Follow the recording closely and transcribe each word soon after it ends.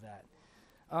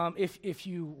If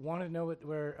you want to know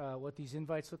what these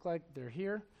invites look like, they're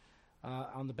here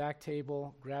on the back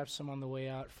table. Grab some on the way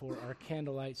out for our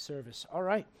candlelight service. All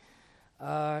right.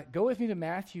 Go with me to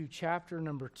Matthew chapter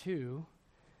number 2.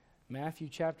 Matthew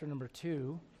chapter number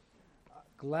 2.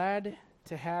 Glad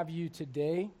to have you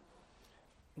today.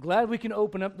 Glad we can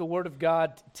open up the Word of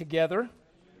God together. Amen.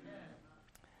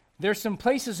 There's some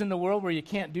places in the world where you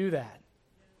can't do that.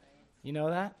 You know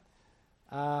that?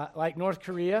 Like North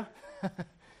Korea.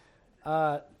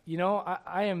 I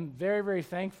am very, very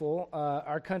thankful.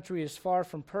 Our country is far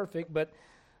from perfect, but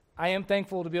I am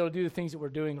thankful to be able to do the things that we're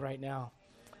doing right now.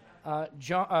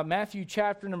 Matthew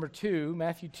chapter number 2,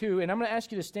 Matthew 2, and I'm going to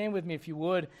ask you to stand with me if you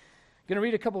would. I'm going to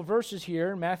read a couple verses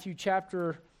here, Matthew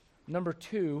chapter number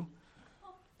 2,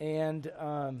 and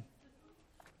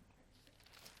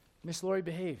Miss Lori,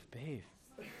 behave.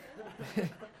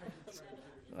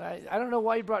 I don't know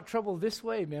why you brought trouble this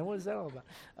way, man. What is that all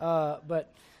about?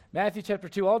 But Matthew chapter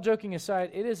 2, all joking aside,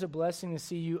 it is a blessing to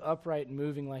see you upright and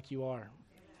moving like you are.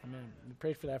 Amen. We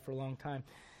prayed for that for a long time.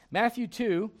 Matthew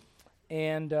 2,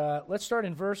 and let's start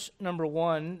in verse number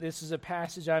 1. This is a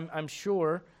passage I'm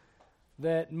sure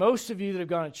that most of you that have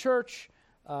gone to church,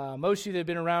 most of you that have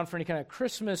been around for any kind of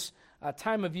Christmas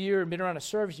time of year and been around a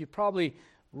service, you've probably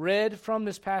read from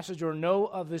this passage or know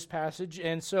of this passage.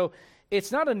 And so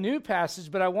it's not a new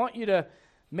passage, but I want you to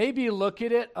maybe look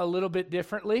at it a little bit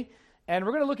differently. And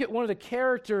we're going to look at one of the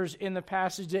characters in the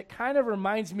passage that kind of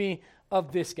reminds me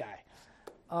of this guy.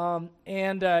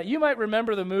 You might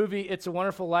remember the movie It's a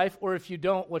Wonderful Life, or if you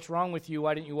don't, what's wrong with you?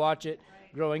 Why didn't you watch it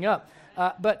growing up?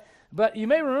 But you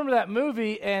may remember that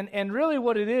movie, and really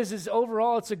what it is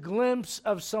overall it's a glimpse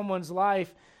of someone's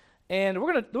life. And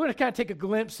we're gonna kind of take a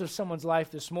glimpse of someone's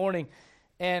life this morning,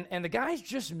 and the guy's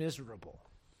just miserable.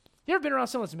 You ever been around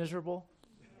someone that's miserable?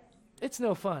 It's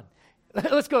no fun.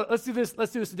 Let's do this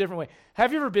a different way.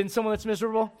 Have you ever been someone that's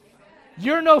miserable?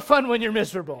 You're no fun when you're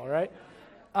miserable, all right?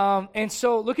 And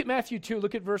so look at Matthew 2,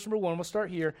 look at verse number 1. We'll start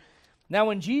here. Now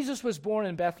when Jesus was born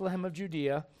in Bethlehem of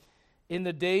Judea, in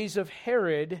the days of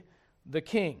Herod the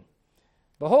king,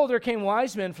 behold, there came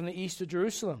wise men from the east to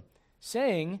Jerusalem,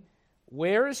 saying,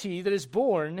 where is he that is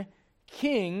born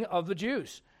King of the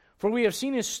Jews? For we have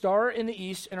seen his star in the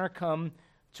east and are come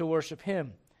to worship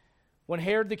him. When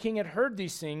Herod the king had heard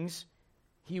these things,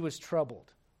 he was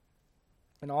troubled,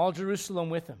 and all Jerusalem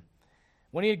with him.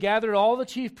 When he had gathered all the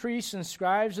chief priests and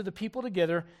scribes of the people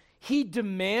together, he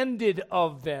demanded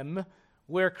of them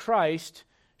where Christ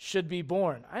should be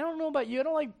born. I don't know about you. I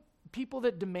don't like people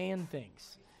that demand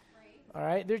things. All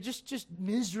right? They're just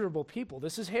miserable people.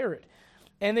 This is Herod.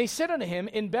 And they said unto him,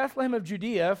 in Bethlehem of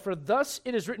Judea, for thus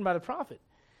it is written by the prophet,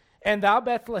 and thou,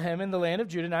 Bethlehem, in the land of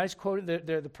Judah. Now he's quoting,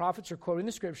 the prophets are quoting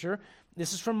the scripture.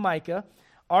 This is from Micah.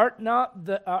 Art not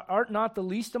the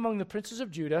least among the princes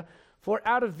of Judah, for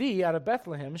out of thee, out of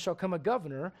Bethlehem, shall come a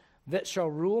governor that shall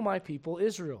rule my people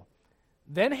Israel.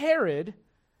 Then Herod,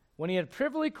 when he had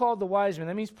privily called the wise men,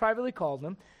 that means privately called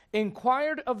them,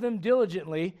 inquired of them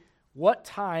diligently what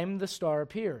time the star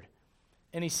appeared.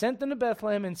 And he sent them to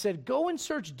Bethlehem and said, go and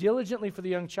search diligently for the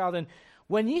young child, and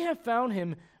when ye have found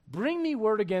him, bring me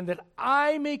word again that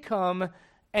I may come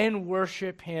and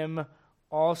worship him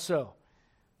also.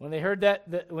 When they heard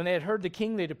when they had heard the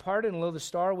king, they departed, and lo, the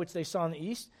star which they saw in the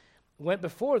east went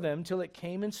before them till it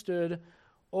came and stood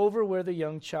over where the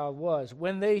young child was.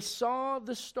 When they saw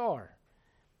the star,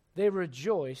 they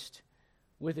rejoiced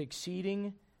with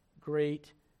exceeding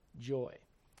great joy.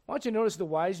 I want you to notice the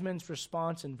wise men's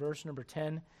response in verse number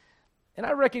 10. And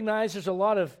I recognize there's a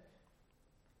lot of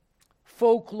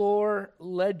folklore,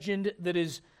 legend that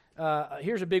is,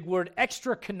 here's a big word,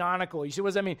 extra canonical. You see, what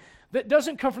does that mean? That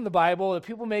doesn't come from the Bible, that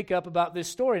people make up about this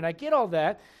story. And I get all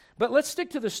that. But let's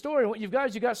stick to the story. And what you've got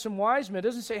is you've got some wise men. It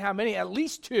doesn't say how many, at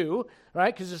least 2,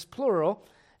 right? Because it's plural.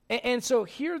 And so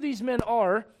here these men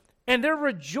are, and they're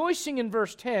rejoicing in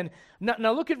verse 10.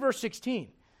 Now look at verse 16.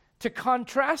 To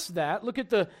contrast that, look at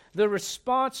the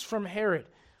response from Herod.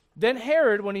 Then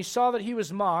Herod, when he saw that he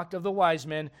was mocked of the wise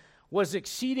men, was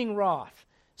exceeding wroth.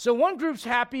 So one group's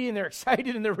happy and they're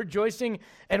excited and they're rejoicing,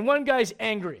 and one guy's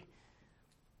angry.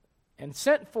 And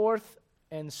sent forth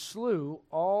and slew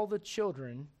all the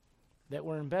children that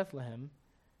were in Bethlehem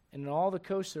and in all the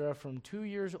coasts thereof from 2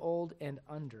 years old and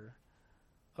under,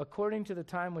 according to the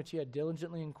time which he had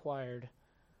diligently inquired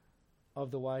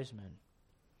of the wise men.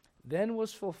 Then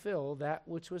was fulfilled that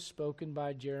which was spoken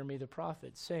by Jeremy the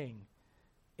prophet, saying,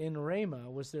 in Ramah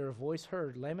was there a voice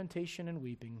heard, lamentation and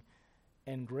weeping,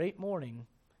 and great mourning,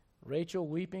 Rachel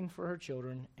weeping for her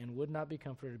children, and would not be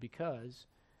comforted because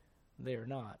they are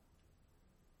not.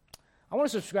 I want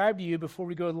to subscribe to you before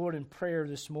we go to the Lord in prayer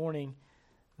this morning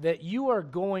that you are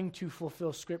going to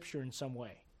fulfill Scripture in some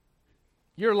way.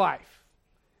 Your life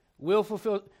will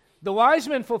fulfill. The wise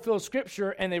men fulfilled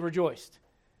Scripture and they rejoiced.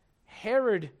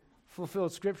 Herod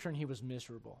fulfilled Scripture and he was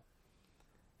miserable.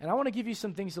 And I want to give you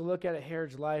some things to look at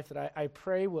Herod's life that I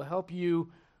pray will help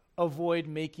you avoid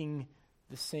making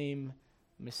the same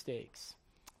mistakes.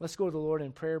 Let's go to the Lord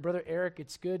in prayer. Brother Eric,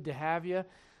 it's good to have you.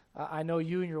 I know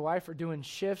you and your wife are doing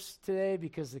shifts today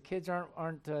because the kids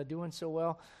aren't doing so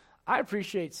well. I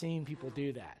appreciate seeing people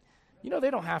do that. You know,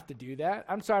 they don't have to do that.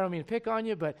 I'm sorry, I don't mean to pick on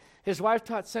you, but his wife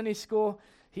taught Sunday school.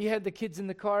 He had the kids in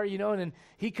the car, you know, and then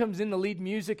he comes in to lead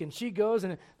music, and she goes,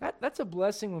 and that's a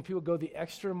blessing when people go the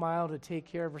extra mile to take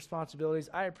care of responsibilities.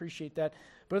 I appreciate that.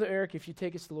 Brother Eric, if you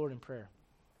take us to the Lord in prayer.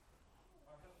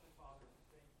 Our Heavenly Father,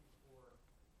 thank you for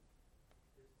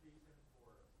this season,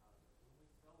 for when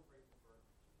we celebrate the birth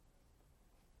of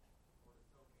Jesus. Lord,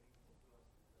 it's so meaningful to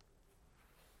us because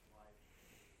of his life,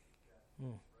 his death,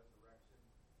 resurrection,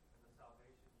 and the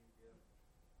salvation you give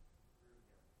through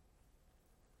him.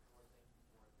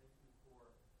 Lord, thank you for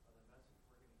it. Thank you for the message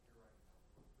we're going to hear right now.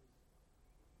 Lord,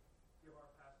 please give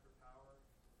our pastor power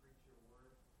to preach your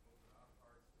word. Open our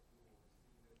hearts that we will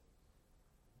receive it.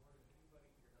 Lord, if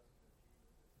anybody here doesn't know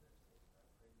Jesus as their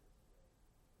Savior, I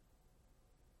pray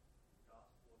that today the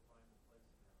gospel will find a place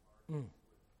in their heart.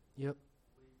 Yep.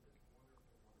 Believe this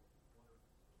wonderful, wonderful,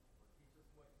 wonderful story. Lord, teach us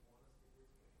what you want us to do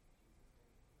today.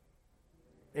 In Jesus'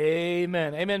 name.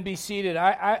 Amen. Amen. Be seated.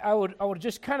 I would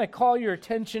just kind of call your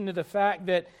attention to the fact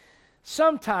that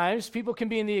sometimes people can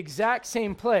be in the exact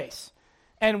same place,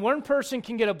 and one person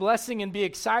can get a blessing and be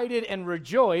excited and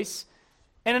rejoice,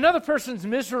 and another person's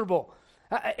miserable.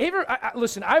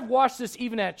 Listen, I've watched this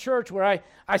even at church where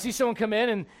I see someone come in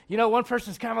and, you know, one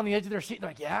person's kind of on the edge of their seat and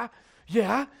like,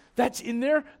 yeah, that's in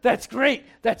there? That's great.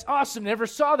 That's awesome. Never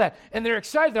saw that. And they're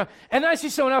excited. And then I see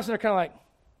someone else and they're kind of like,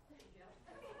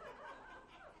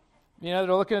 you know,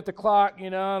 they're looking at the clock, you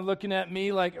know, looking at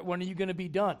me like, when are you going to be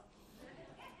done?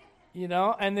 You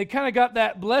know, and they kind of got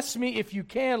that bless me if you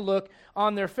can look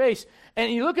on their face.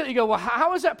 And you look at it, you go, well,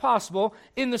 how is that possible?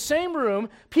 In the same room,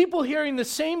 people hearing the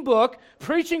same book,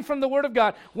 preaching from the Word of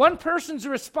God. One person's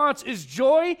response is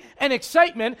joy and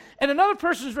excitement, and another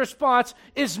person's response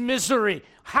is misery.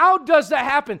 How does that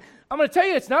happen? I'm going to tell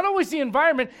you, it's not always the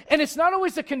environment, and it's not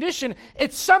always the condition.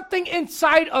 It's something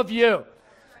inside of you.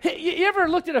 You ever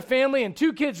looked at a family and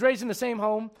two kids raised in the same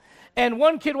home? And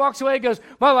one kid walks away and goes,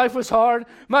 my life was hard.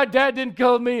 My dad didn't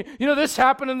kill me. You know, this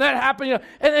happened and that happened. You know,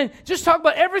 and then just talk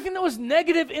about everything that was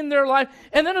negative in their life.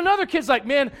 And then another kid's like,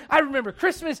 man, I remember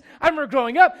Christmas. I remember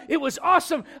growing up. It was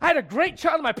awesome. I had a great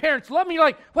childhood. My parents loved me. You're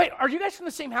like, wait, are you guys from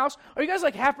the same house? Are you guys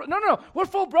like half? No. We're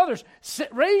full brothers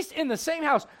raised in the same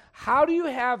house. How do you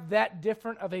have that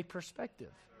different of a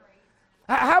perspective?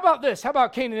 How about this? How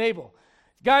about Cain and Abel?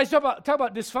 Guys, talk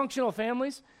about dysfunctional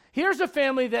families. Here's a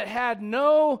family that had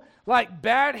no, like,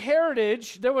 bad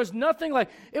heritage. There was nothing like,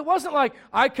 it wasn't like,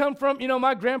 I come from, you know,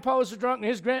 my grandpa was a drunk, and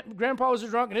his grandpa was a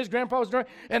drunk, and his grandpa was a drunk,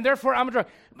 and therefore I'm a drunk.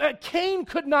 Cain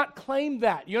could not claim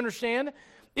that. You understand?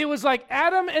 It was like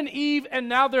Adam and Eve, and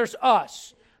now there's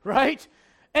us, right?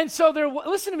 And so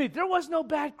listen to me, there was no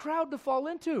bad crowd to fall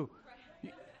into.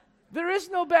 There is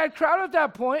no bad crowd at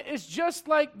that point. It's just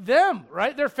like them,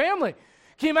 right? Their family.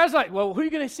 Can you imagine, like, well, who are you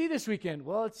going to see this weekend?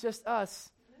 Well, it's just us.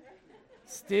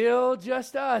 Still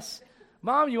just us.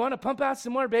 Mom, you want to pump out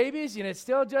some more babies? You know, it's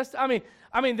still just, I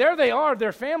mean, there they are,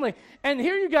 their family. And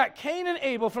here you got Cain and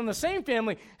Abel from the same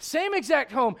family, same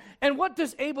exact home. And what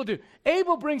does Abel do?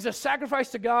 Abel brings a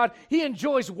sacrifice to God. He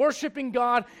enjoys worshiping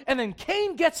God. And then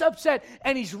Cain gets upset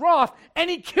and he's wroth and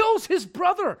he kills his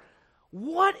brother.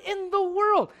 What in the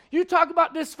world? You talk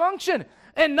about dysfunction.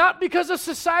 And not because of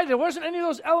society. There wasn't any of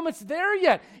those elements there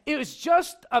yet. It was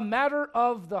just a matter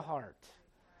of the heart.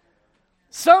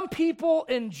 Some people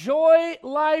enjoy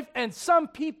life and some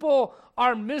people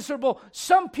are miserable.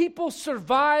 Some people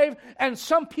survive and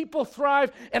some people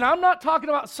thrive. And I'm not talking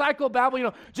about psychobabble, you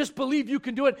know, just believe you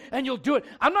can do it and you'll do it.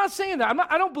 I'm not saying that.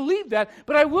 I don't believe that.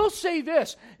 But I will say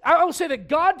this. I will say that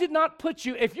God did not put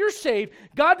you, if you're saved,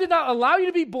 God did not allow you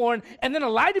to be born and then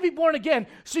allow you to be born again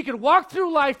so you could walk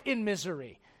through life in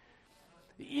misery.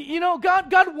 You know,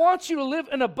 God wants you to live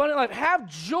an abundant life. Have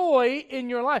joy in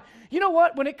your life. You know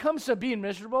what? When it comes to being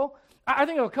miserable, I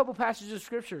think of a couple passages of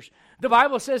scriptures. The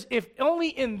Bible says, if only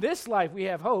in this life we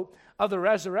have hope of the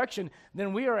resurrection,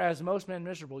 then we are as most men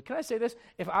miserable. Can I say this?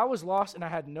 If I was lost and I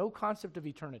had no concept of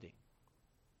eternity,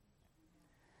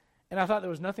 and I thought there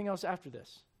was nothing else after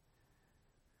this,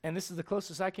 and this is the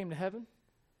closest I came to heaven,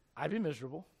 I'd be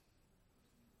miserable.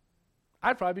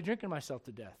 I'd probably be drinking myself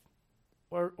to death.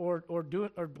 Or doing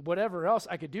or whatever else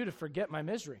I could do to forget my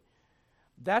misery.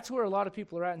 That's where a lot of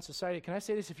people are at in society. Can I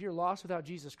say this? If you're lost without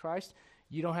Jesus Christ,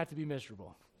 you don't have to be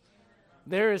miserable.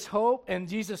 There is hope, and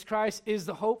Jesus Christ is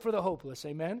the hope for the hopeless.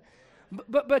 Amen?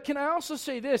 But can I also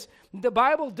say this? The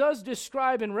Bible does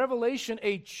describe in Revelation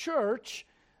a church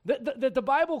that the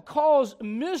Bible calls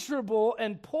miserable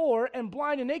and poor and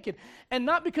blind and naked. And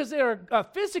not because they are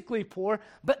physically poor,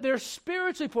 but they're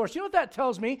spiritually poor. So you know what that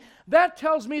tells me? That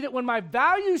tells me that when my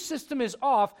value system is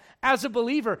off as a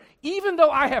believer, even though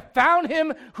I have found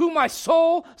him who my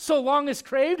soul so long has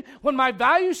craved, when my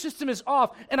value system is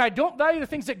off and I don't value the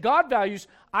things that God values,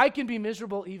 I can be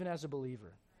miserable even as a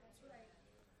believer.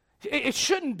 It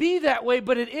shouldn't be that way,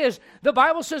 but it is. The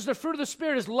Bible says the fruit of the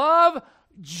Spirit is love,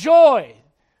 joy.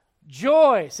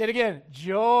 Joy. Say it again.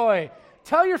 Joy.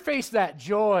 Tell your face that.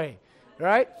 Joy.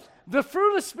 Right? The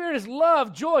fruit of the Spirit is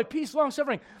love, joy, peace,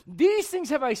 long-suffering. These things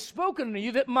have I spoken unto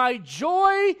you, that my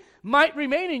joy might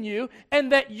remain in you,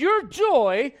 and that your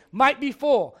joy might be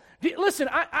full. Listen,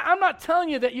 I'm not telling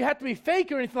you that you have to be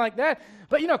fake or anything like that,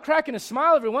 but, cracking a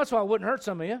smile every once in a while wouldn't hurt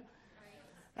some of you.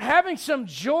 Having some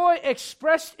joy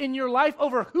expressed in your life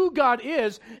over who God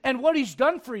is and what he's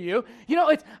done for you.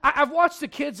 I've watched the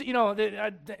kids, we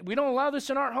don't allow this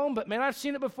in our home, but man, I've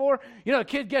seen it before. A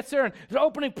kid gets there and they're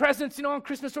opening presents, on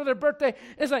Christmas or their birthday.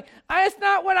 It's like, it's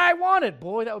not what I wanted.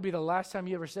 Boy, that would be the last time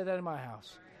you ever said that in my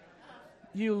house.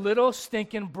 You little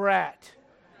stinking brat.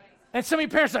 And some of your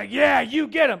parents are like, yeah, you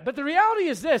get them. But the reality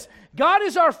is this, God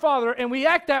is our Father, and we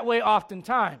act that way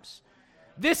oftentimes.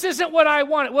 This isn't what I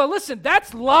wanted. Well, listen,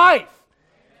 that's life.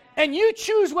 And you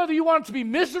choose whether you want it to be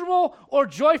miserable or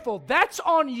joyful. That's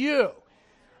on you.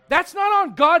 That's not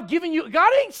on God giving you.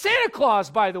 God ain't Santa Claus,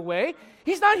 by the way.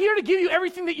 He's not here to give you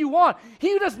everything that you want.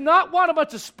 He does not want a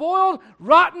bunch of spoiled,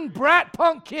 rotten, brat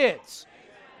punk kids.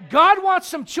 God wants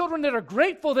some children that are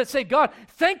grateful, that say, God,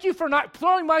 thank you for not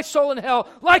throwing my soul in hell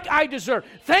like I deserve.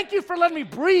 Thank you for letting me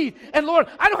breathe. And Lord,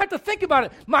 I don't have to think about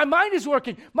it. My mind is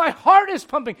working. My heart is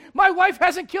pumping. My wife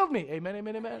hasn't killed me. Amen,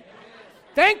 amen, amen.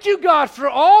 Thank you, God, for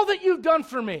all that you've done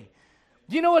for me.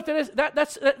 Do you know what that is?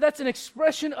 That's an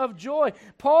expression of joy.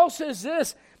 Paul says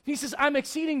this. He says, I'm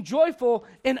exceeding joyful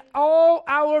in all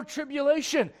our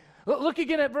tribulation. Look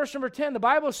again at verse number 10. The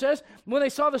Bible says, when they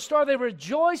saw the star, they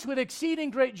rejoiced with exceeding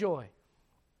great joy.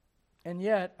 And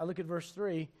yet, I look at verse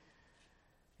 3.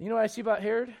 You know what I see about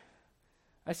Herod?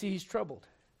 I see he's troubled.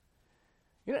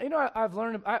 I've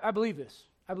learned, I believe this.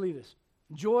 I believe this.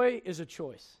 Joy is a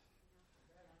choice.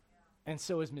 And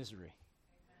so is misery.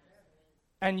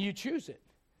 And you choose it.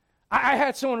 I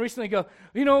had someone recently go,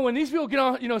 when these people get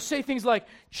on, say things like,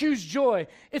 choose joy,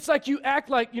 it's like you act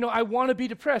like, I want to be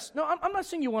depressed. No, I'm not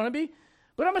saying you want to be,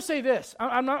 but I'm going to say this.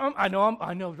 I know,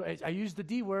 I use the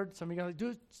D word. Some of you are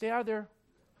going to stay out of there.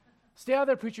 Stay out of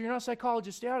there, preacher. You're not a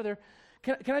psychologist. Stay out of there.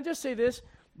 Can I just say this?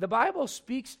 The Bible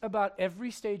speaks about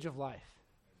every stage of life.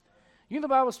 The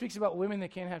Bible speaks about women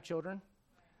that can't have children.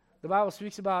 The Bible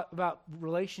speaks about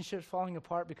relationships falling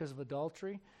apart because of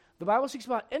adultery. The Bible speaks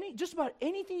about just about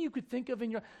anything you could think of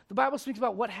the Bible speaks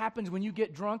about what happens when you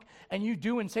get drunk and you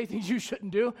do and say things you shouldn't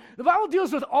do. The Bible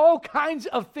deals with all kinds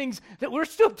of things that we're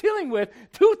still dealing with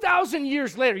 2,000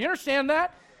 years later. You understand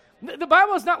that? The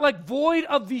Bible is not like void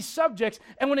of these subjects.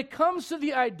 And when it comes to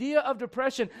the idea of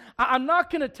depression, I'm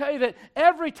not going to tell you that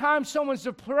every time someone's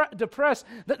depressed,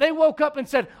 that they woke up and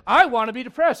said, I want to be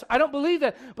depressed. I don't believe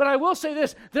that. But I will say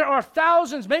this, there are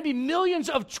thousands, maybe millions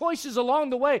of choices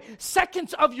along the way,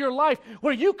 seconds of your life,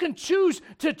 where you can choose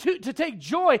to take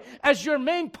joy as your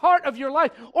main part of your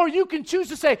life. Or you can choose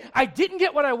to say, I didn't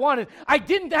get what I wanted. I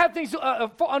didn't have things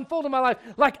unfold in my life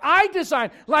like I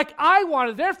designed, like I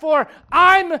wanted. Therefore,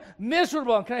 I'm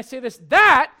miserable. And can I say this?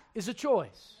 That is a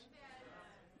choice.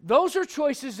 Those are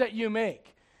choices that you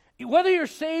make. Whether you're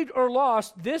saved or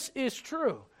lost, this is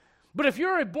true. But if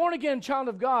you're a born-again child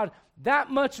of God,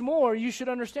 that much more you should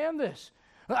understand this.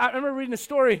 I remember reading a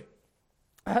story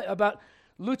about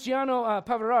Luciano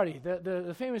Pavarotti,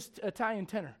 the famous Italian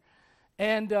tenor.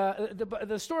 And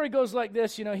the story goes like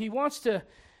this. He wants to,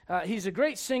 he's a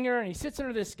great singer, and he sits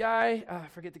under this guy, I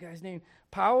forget the guy's name,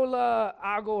 Paola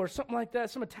Ago or something like that,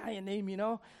 some Italian name,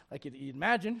 like you'd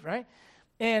imagine, right?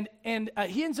 And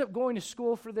he ends up going to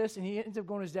school for this, and he ends up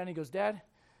going to his dad, and he goes, Dad,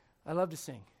 I love to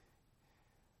sing,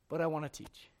 but I want to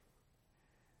teach.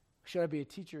 Should I be a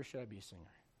teacher or should I be a singer?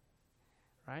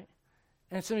 Right?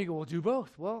 And some of you go, well, do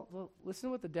both. Well, listen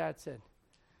to what the dad said.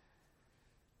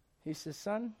 He says,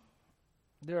 son,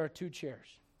 there are 2 chairs,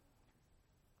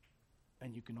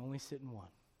 and you can only sit in one.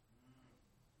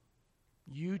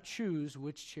 You choose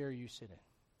which chair you sit in.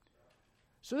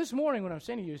 So this morning, what I'm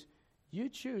saying to you is, you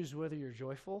choose whether you're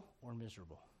joyful or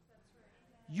miserable.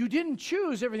 You didn't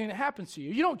choose everything that happens to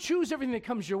you. You don't choose everything that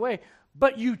comes your way,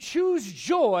 but you choose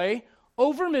joy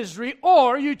over misery,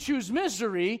 or you choose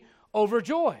misery over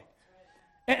joy.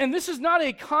 And this is not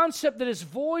a concept that is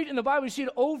void in the Bible. You see it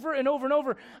over and over and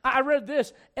over. I read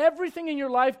this. Everything in your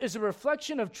life is a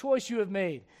reflection of choice you have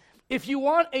made. If you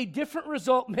want a different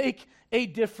result, make a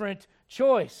different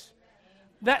choice.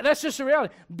 That's just a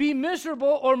reality. Be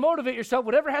miserable or motivate yourself.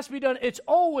 Whatever has to be done, it's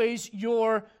always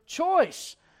your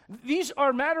choice. These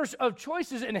are matters of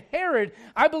choices. And Herod,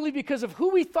 I believe because of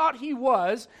who he thought he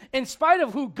was, in spite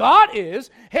of who God is,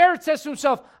 Herod says to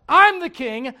himself, I'm the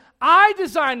king. I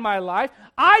design my life.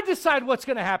 I decide what's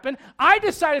going to happen. I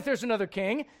decide if there's another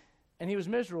king. And he was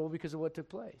miserable because of what took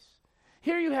place.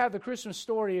 Here you have the Christmas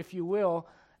story, if you will,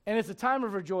 and it's a time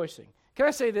of rejoicing. Can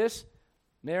I say this?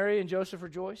 Mary and Joseph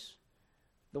rejoice.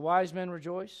 The wise men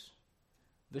rejoice.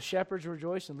 The shepherds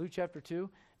rejoice in Luke chapter 2.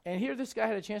 And here this guy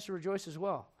had a chance to rejoice as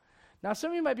well. Now,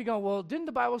 some of you might be going, well, didn't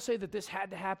the Bible say that this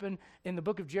had to happen in the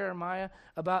book of Jeremiah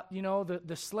about,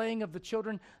 the slaying of the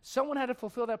children? Someone had to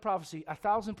fulfill that prophecy.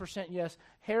 1,000% yes.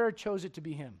 Herod chose it to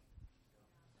be him.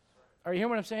 Are you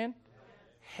hearing what I'm saying?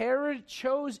 Herod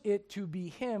chose it to be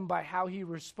him by how he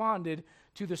responded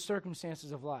to the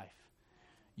circumstances of life.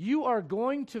 You are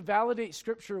going to validate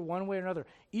Scripture one way or another,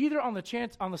 either on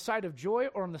the side of joy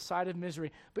or on the side of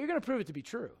misery, but you're going to prove it to be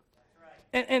true.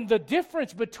 And the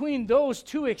difference between those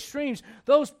two extremes,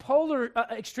 those polar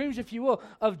extremes, if you will,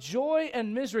 of joy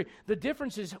and misery, the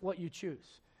difference is what you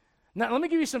choose. Now, let me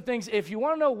give you some things. If you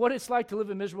want to know what it's like to live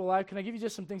a miserable life, can I give you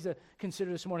just some things to consider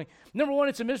this morning? Number one,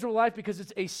 it's a miserable life because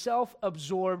it's a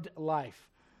self-absorbed life.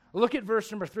 Look at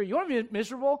verse number 3. You want to be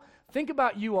miserable? Think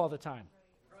about you all the time.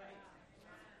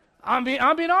 I'm being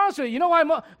honest with you. You know why?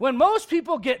 When most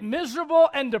people get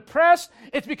miserable and depressed,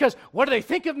 it's because, what do they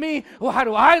think of me? Well, how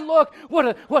do I look?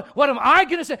 What am I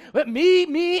going to say? But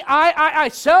me, I,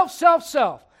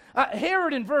 self.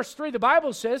 Herod in verse 3, the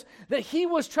Bible says that he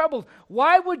was troubled.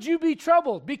 Why would you be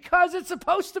troubled? Because it's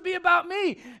supposed to be about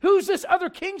me. Who's this other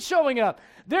king showing up?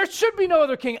 There should be no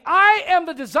other king. I am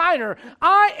the designer.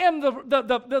 I am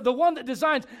the one that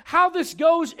designs how this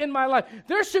goes in my life.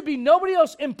 There should be nobody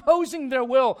else imposing their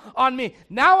will on me.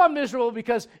 Now I'm miserable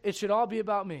because it should all be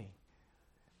about me.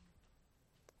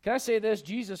 Can I say this?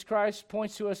 Jesus Christ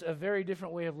points to us a very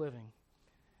different way of living.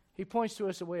 He points to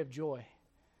us a way of joy.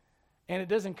 And it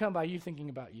doesn't come by you thinking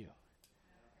about you.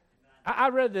 I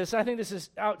read this. I think this is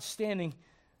outstanding.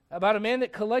 About a man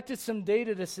that collected some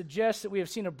data to suggest that we have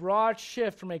seen a broad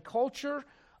shift from a culture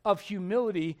of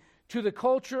humility to the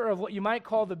culture of what you might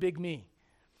call the big me.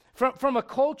 From a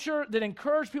culture that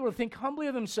encouraged people to think humbly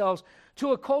of themselves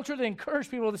to a culture that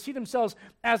encouraged people to see themselves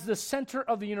as the center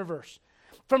of the universe.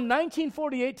 From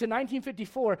 1948 to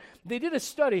 1954, they did a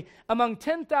study among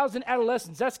 10,000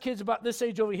 adolescents, that's kids about this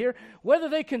age over here, whether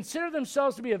they consider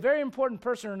themselves to be a very important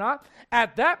person or not.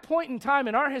 At that point in time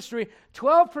in our history,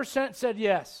 12% said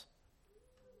yes.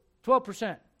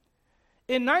 12%.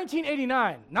 In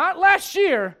 1989, not last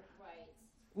year,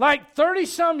 like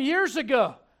 30-some years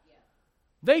ago,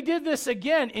 they did this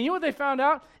again. And you know what they found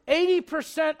out?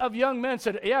 80% of young men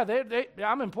said, yeah,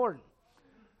 I'm important.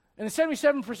 And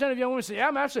 77% of young women said, yeah,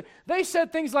 I'm absolutely. They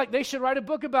said things like, they should write a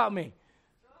book about me.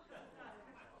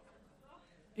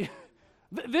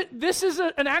 This is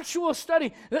an actual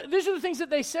study. These are the things that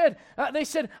they said. They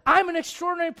said, I'm an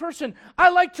extraordinary person. I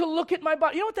like to look at my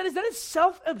body. You know what that is? That is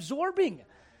self-absorbing.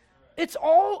 It's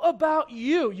all about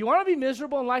you. You want to be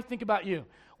miserable in life? Think about you.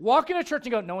 Walk into church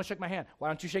and go, no one shook my hand. Why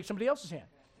don't you shake somebody else's hand?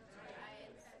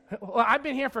 Well, I've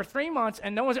been here for 3 months,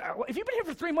 and no one's... If you've been here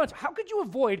for 3 months, how could you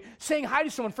avoid saying hi to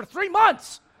someone for 3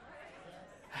 months?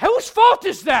 Whose fault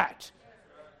is that?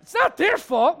 It's not their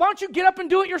fault. Why don't you get up and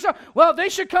do it yourself? Well, they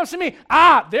should come to me.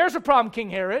 There's a problem, King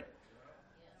Herod.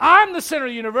 I'm the center of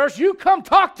the universe. You come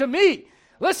talk to me.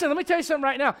 Listen, let me tell you something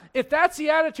right now. If that's the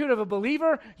attitude of a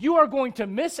believer, you are going to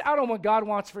miss out on what God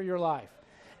wants for your life.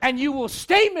 And you will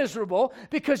stay miserable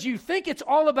because you think it's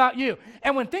all about you.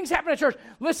 And when things happen at church,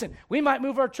 listen, we might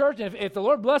move our church, and if the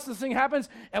Lord blesses this thing happens,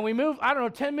 and we move,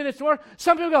 10 minutes north,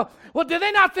 some people go, well, did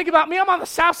they not think about me? I'm on the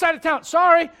south side of town.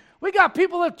 Sorry, we got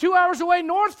people that live 2 hours away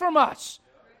north from us.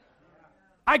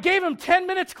 I gave them 10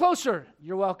 minutes closer.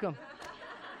 You're welcome.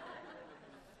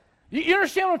 You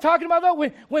understand what I'm talking about,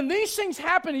 though? When these things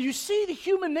happen, and you see the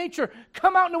human nature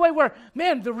come out in a way where,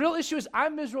 man, the real issue is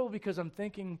I'm miserable because I'm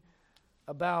thinking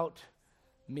about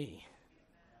me.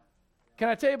 Can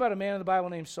I tell you about a man in the Bible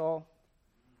named Saul?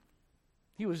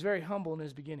 He was very humble in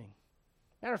his beginning.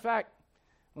 Matter of fact,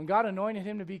 when God anointed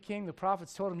him to be king, the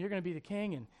prophets told him, you're going to be the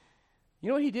king. And you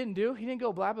know what he didn't do? He didn't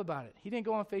go blab about it. He didn't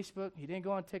go on Facebook. He didn't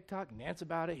go on TikTok and dance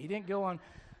about it. He didn't go on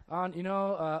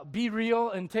on, Be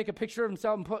Real and take a picture of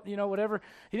himself and put, whatever.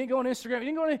 He didn't go on Instagram. He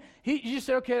didn't go on. He just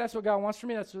said, okay, that's what God wants for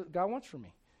me. That's what God wants for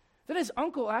me. Then his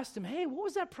uncle asked him, hey, what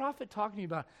was that prophet talking to you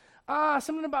about?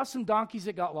 Something about some donkeys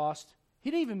that got lost.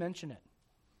 He didn't even mention it.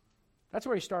 That's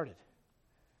where he started.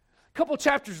 A couple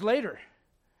chapters later,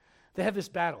 they have this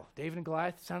battle. David and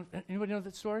Goliath. Anybody know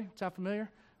that story? Sound familiar?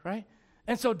 Right?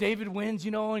 And so David wins,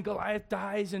 and Goliath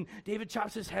dies, and David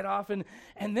chops his head off. And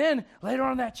then later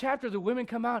on in that chapter, the women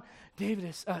come out.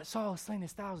 Saul has slain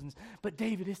his thousands, but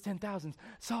David is 10,000s.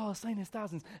 Saul has slain his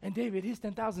thousands, and David is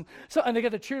 10,000s. So, and they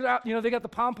got the cheers out, they got the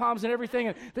pom-poms and everything,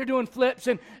 and they're doing flips.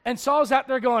 And Saul's out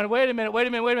there going, wait a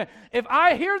minute. If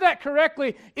I hear that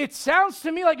correctly, it sounds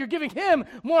to me like you're giving him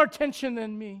more attention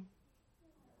than me.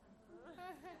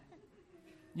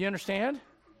 You understand?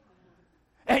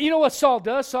 And you know what Saul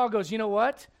does? Saul goes, you know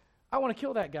what? I want to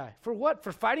kill that guy. For what?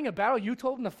 For fighting a battle you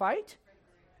told him to fight?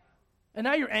 And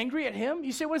now you're angry at him?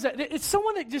 You say, what is that? It's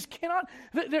someone that just cannot,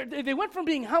 they went from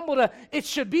being humble to, it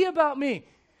should be about me.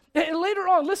 And later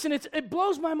on, listen, it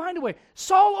blows my mind away.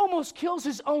 Saul almost kills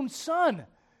his own son.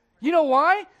 You know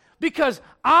why? Because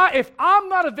if I'm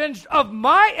not avenged of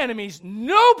my enemies,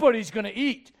 nobody's going to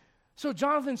eat. So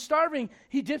Jonathan's starving.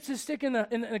 He dips his stick in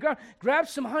the ground, grabs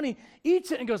some honey,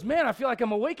 eats it, and goes, man, I feel like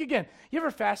I'm awake again. You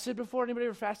ever fasted before? Anybody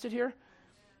ever fasted here?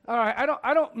 All right,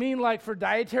 I don't mean like for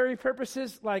dietary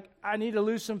purposes, like I need to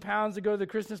lose some pounds to go to the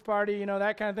Christmas party,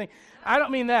 that kind of thing. I don't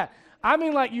mean that. I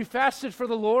mean like you fasted for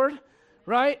the Lord,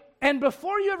 right? And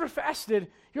before you ever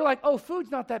fasted, you're like, oh, food's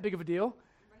not that big of a deal.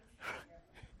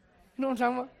 You know what I'm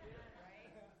talking about?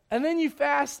 And then you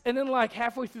fast, and then like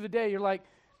halfway through the day, you're like,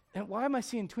 and why am I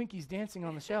seeing Twinkies dancing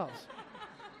on the shelves?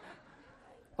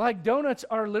 Like donuts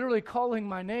are literally calling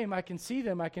my name. I can see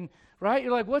them. Right?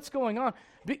 You're like, what's going on?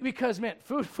 Because, man,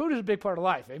 food is a big part of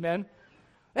life. Amen?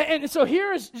 And so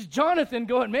here is Jonathan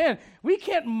going, man, we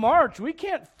can't march. We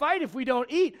can't fight if we don't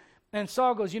eat. And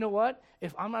Saul goes, you know what?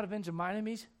 If I'm not avenging my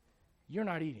enemies, you're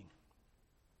not eating.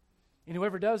 And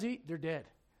whoever does eat, they're dead.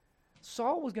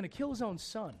 Saul was going to kill his own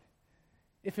son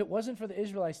if it wasn't for the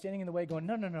Israelites standing in the way going,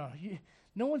 no.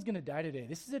 No one's going to die today.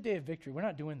 This is a day of victory. We're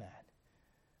not doing that.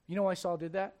 You know why Saul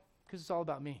did that? Because it's all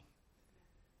about me.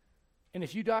 And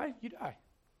if you die, you die.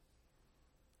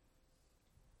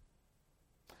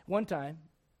 One time,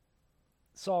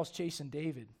 Saul's chasing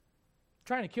David,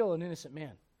 trying to kill an innocent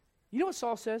man. You know what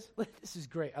Saul says? This is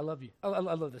great. I love you. I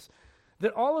love this.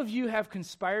 That all of you have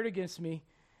conspired against me,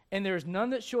 and there is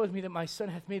none that showeth me that my son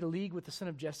hath made a league with the son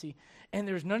of Jesse, and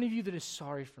there is none of you that is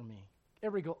sorry for me.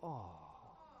 Everybody go, oh.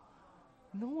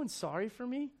 No one's sorry for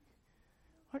me?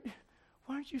 Why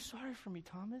aren't you sorry for me,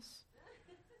 Thomas?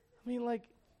 I mean,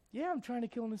 yeah, I'm trying to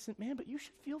kill an innocent man, but you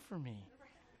should feel for me.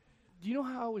 Do you know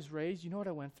how I was raised? You know what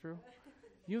I went through?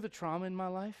 You know the trauma in my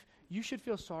life? You should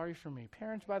feel sorry for me.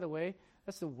 Parents, by the way,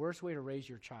 that's the worst way to raise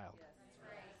your child.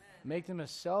 Make them a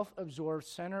self-absorbed,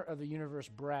 center of the universe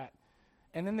brat.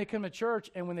 And then they come to church,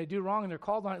 and when they do wrong and they're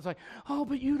called on it, it's like, oh,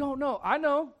 but you don't know. I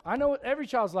know what every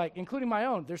child's like, including my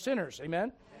own. They're sinners.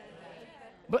 Amen?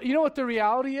 But you know what the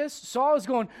reality is? Saul is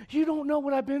going, you don't know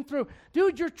what I've been through.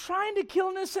 Dude, you're trying to kill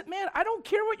an innocent man. I don't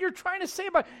care what you're trying to say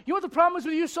about it. You know what the problem is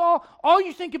with you, Saul? All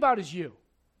you think about is you.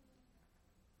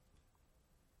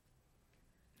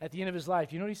 At the end of his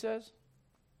life, you know what he says?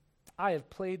 I have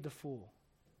played the fool.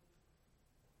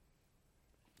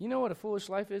 You know what a foolish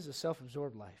life is? A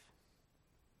self-absorbed life.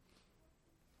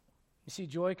 You see,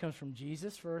 joy comes from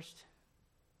Jesus first,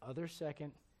 others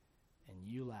second, and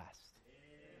you last.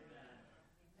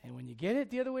 And when you get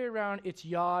it the other way around, it's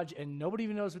Yaj, and nobody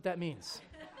even knows what that means.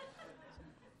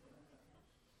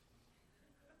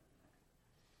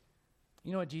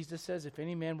 You know what Jesus says? If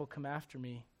any man will come after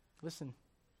me, listen,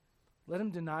 let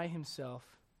him deny himself.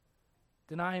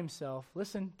 Deny himself.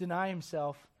 Listen, deny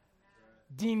himself.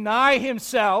 Deny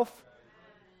himself.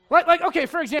 Like, okay,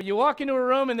 for example, you walk into a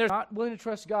room and they're not willing to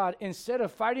trust God. Instead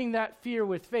of fighting that fear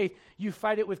with faith, you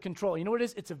fight it with control. You know what it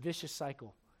is? It's a vicious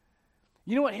cycle.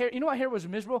 You know what Herod was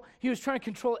miserable? He was trying to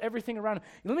control everything around him.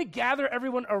 Let me gather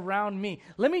everyone around me.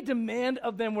 Let me demand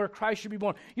of them where Christ should be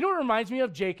born. You know what it reminds me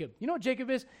of? Jacob. You know what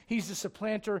Jacob is? He's a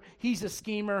supplanter. He's a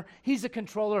schemer. He's a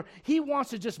controller. He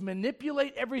wants to just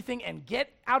manipulate everything and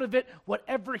get out of it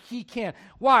whatever he can.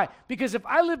 Why? Because if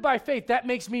I live by faith, that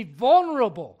makes me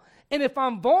vulnerable. And if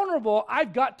I'm vulnerable,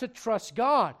 I've got to trust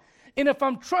God. And if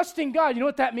I'm trusting God, you know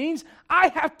what that means? I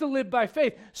have to live by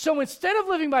faith. So instead of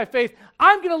living by faith,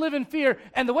 I'm going to live in fear.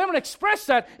 And the way I'm going to express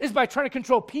that is by trying to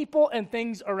control people and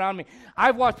things around me.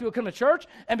 I've watched people come to church,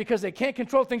 and because they can't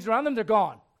control things around them, they're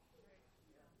gone.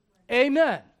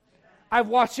 Amen. I've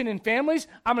watched it in families.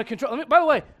 I'm going to control. By the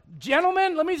way,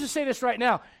 gentlemen, let me just say this right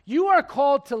now. You are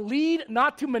called to lead,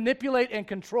 not to manipulate and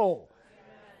control.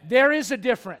 Amen. There is a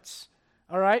difference.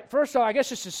 All right? First of all, I guess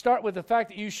just to start with the fact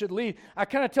that you should lead. I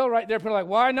kind of tell right there, people are like,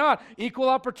 why not? Equal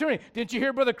opportunity. Didn't you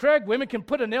hear Brother Craig? Women can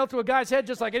put a nail through a guy's head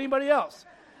just like anybody else.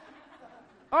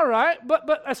 All right,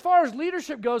 but as far as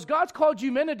leadership goes, God's called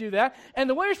you men to do that, and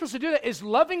the way you're supposed to do that is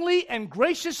lovingly and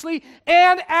graciously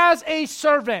and as a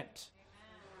servant,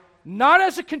 not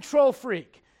as a control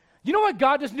freak. You know what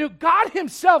God doesn't do? God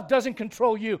himself doesn't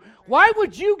control you. Why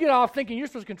would you get off thinking you're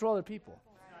supposed to control other people?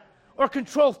 Or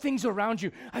control things around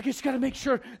you? I just got to make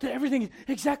sure that everything is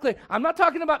exactly. I'm not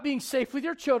talking about being safe with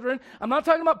your children. I'm not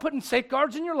talking about putting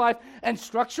safeguards in your life and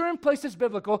structure in place that's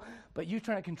biblical, but you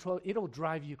trying to control, it'll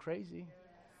drive you crazy.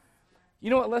 You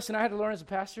know what lesson I had to learn as a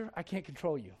pastor? I can't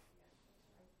control you.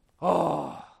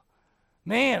 Oh,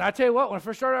 man, I tell you what, when I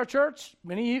first started our church,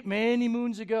 many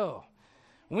moons ago,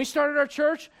 when we started our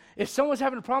church, if someone's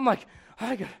having a problem, like,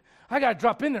 I got to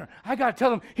drop in there. I got to tell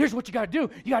them, here's what you got to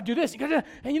do. You got to do this. You got to do that.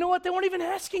 And you know what? They weren't even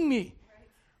asking me.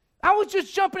 I was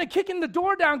just jumping and kicking the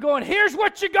door down going, here's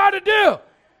what you got to do.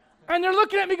 And they're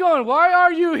looking at me going, why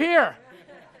are you here?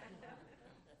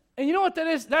 And you know what that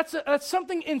is? That's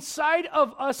something inside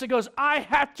of us that goes, I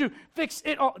have to fix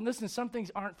it all. And listen, some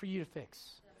things aren't for you to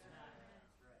fix.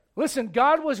 Listen,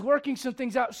 God was working some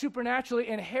things out supernaturally,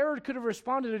 and Herod could have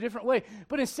responded a different way.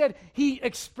 But instead, he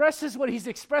expresses what he's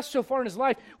expressed so far in his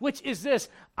life, which is this: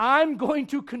 I'm going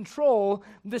to control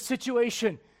the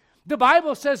situation. The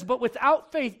Bible says, but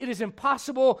without faith, it is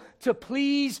impossible to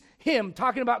please him,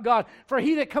 talking about God. For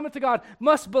he that cometh to God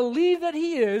must believe that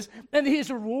he is, and that he is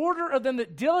a rewarder of them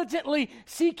that diligently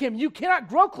seek him. You cannot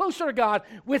grow closer to God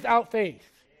without faith.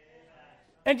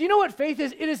 And do you know what faith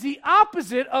is? It is the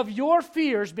opposite of your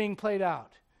fears being played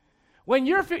out. When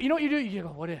you're, you know what you do? You go,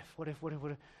 what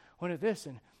if this?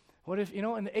 And what if,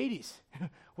 in the 80s,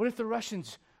 what if the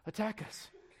Russians attack us?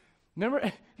 Remember,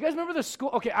 you guys remember the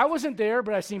school? Okay, I wasn't there,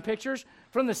 but I've seen pictures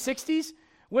from the 60s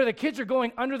where the kids are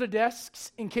going under the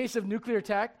desks in case of nuclear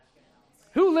attack.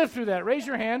 Who lived through that? Raise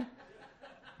your hand.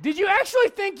 Did you actually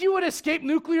think you would escape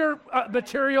nuclear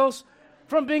materials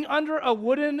from being under a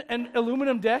wooden and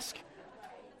aluminum desk?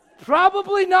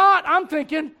 Probably not, I'm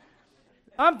thinking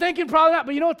probably not.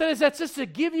 But you know what that is? That's just to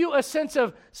give you a sense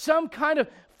of some kind of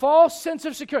false sense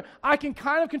of security. I can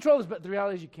kind of control this, but the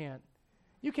reality is you can't.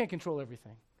 You can't control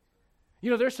everything.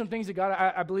 There's some things that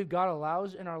I believe God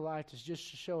allows in our life to just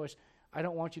show us, I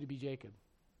don't want you to be Jacob.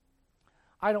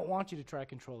 I don't want you to try to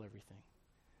control everything.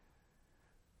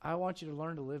 I want you to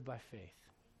learn to live by faith.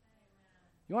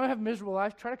 You want to have a miserable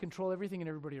life? Try to control everything and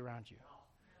everybody around you.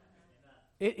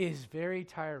 It is very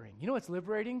tiring. You know what's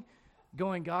liberating?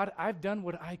 Going, God, I've done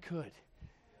what I could.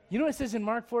 You know what it says in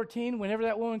Mark 14? Whenever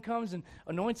that woman comes and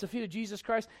anoints the feet of Jesus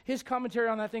Christ, his commentary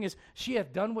on that thing is, she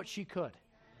hath done what she could.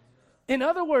 In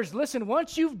other words, listen,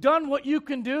 once you've done what you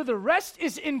can do, the rest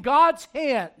is in God's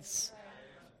hands.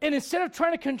 And instead of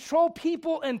trying to control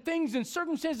people and things and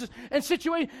circumstances and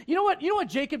situations, you know what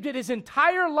Jacob did his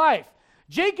entire life?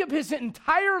 Jacob, his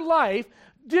entire life,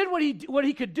 did what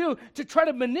he could do to try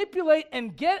to manipulate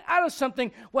and get out of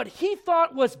something what he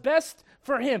thought was best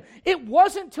for him. It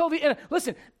wasn't till the end.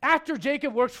 Listen, after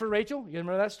Jacob worked for Rachel, you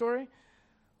remember that story?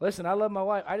 Listen, I love my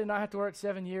wife. I did not have to work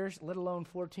 7 years, let alone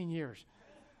 14 years.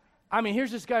 I mean,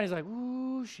 here's this guy, and he's like,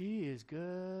 ooh, she is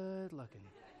good looking.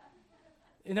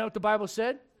 You know what the Bible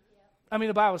said? I mean,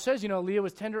 the Bible says, Leah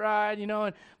was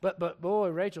tender-eyed, but boy,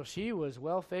 Rachel, she was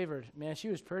well-favored. Man, she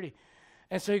was pretty.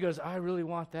 And so he goes, I really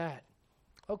want that.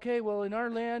 Okay, well, in our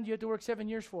land, you have to work 7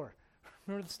 years for her.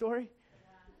 Remember the story?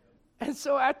 Yeah. And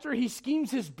so after he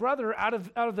schemes his brother out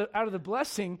of the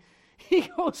blessing, he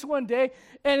goes one day,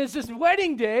 and it's his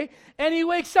wedding day, and he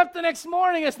wakes up the next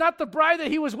morning. It's not the bride that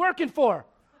he was working for.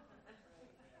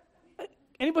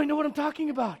 Anybody know what I'm talking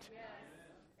about? Yes.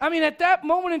 I mean, at that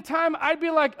moment in time, I'd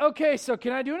be like, okay, so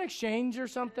can I do an exchange or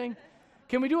something?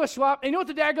 Can we do a swap? And you know what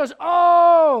the dad goes,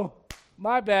 oh,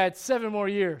 my bad, 7 more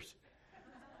years.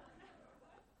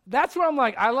 That's where I'm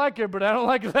like, I like her, but I don't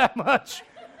like her that much.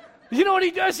 You know what he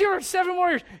does here? 7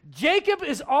 more years. Jacob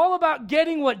is all about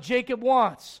getting what Jacob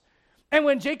wants. And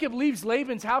when Jacob leaves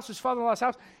Laban's house, his father-in-law's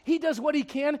house, he does what he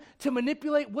can to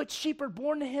manipulate what sheep are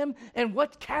born to him and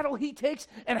what cattle he takes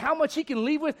and how much he can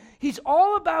leave with. He's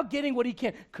all about getting what he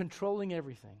can, controlling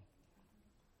everything.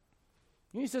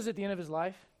 He says at the end of his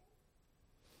life,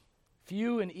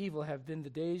 few and evil have been the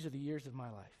days or the years of my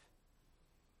life.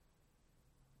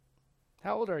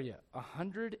 How old are you?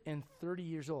 130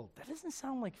 years old. That doesn't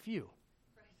sound like few.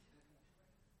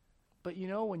 But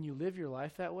when you live your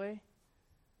life that way,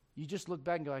 you just look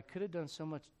back and go, I could have done so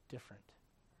much different.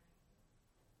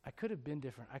 I could have been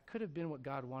different. I could have been what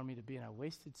God wanted me to be, and I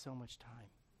wasted so much time.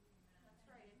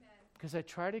 Because I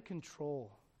try to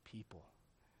control people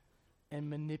and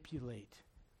manipulate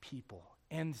people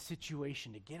and the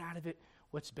situation to get out of it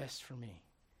what's best for me.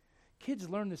 Kids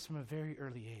learn this from a very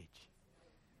early age.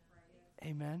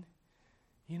 Amen.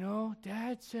 You know,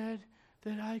 Dad said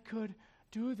that I could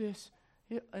do this.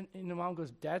 Yeah. And the mom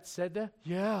goes, Dad said that?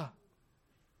 Yeah.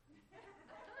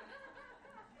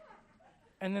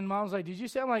 And then Mom's like, did you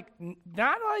say? I'm like,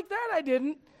 not like that, I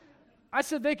didn't. I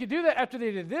said they could do that after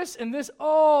they did this and this.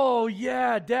 Oh,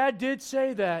 yeah, Dad did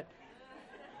say that.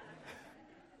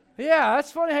 Yeah,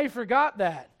 that's funny how you forgot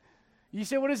that. You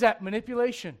say, what is that?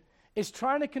 Manipulation. It's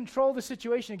trying to control the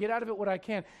situation and get out of it what I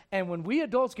can. And when we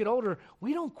adults get older,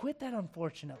 we don't quit that,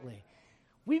 unfortunately.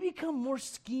 We become more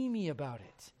schemy about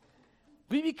it.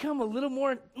 We become a little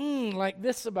more like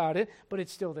this about it, but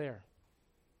it's still there.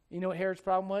 You know what Herod's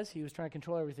problem was? He was trying to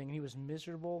control everything, and he was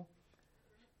miserable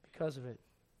because of it.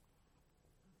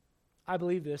 I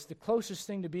believe this. The closest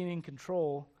thing to being in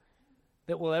control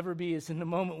that we'll ever be is in the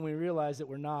moment when we realize that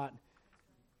we're not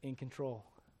in control.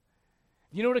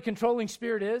 You know what a controlling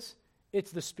spirit is?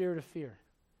 It's the spirit of fear.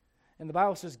 And the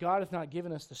Bible says God has not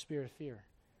given us the spirit of fear.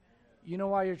 You know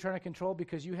why you're trying to control?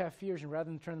 Because you have fears, and rather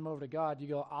than turn them over to God, you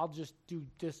go, I'll just do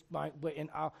this my way,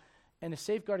 and to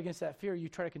safeguard against that fear, you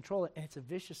try to control it, and it's a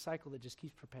vicious cycle that just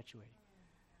keeps perpetuating.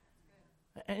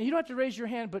 And you don't have to raise your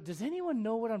hand, but does anyone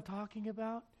know what I'm talking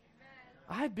about?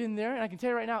 Amen. I've been there, and I can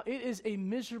tell you right now, it is a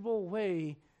miserable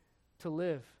way to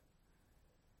live.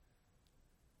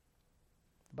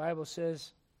 The Bible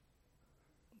says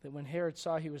that when Herod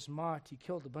saw he was mocked, he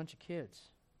killed a bunch of kids.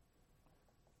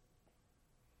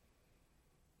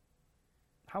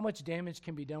 How much damage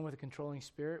can be done with a controlling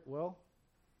spirit? Well,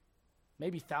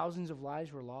 maybe thousands of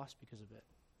lives were lost because of it.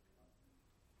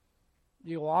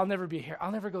 You go, well, I'll never be here.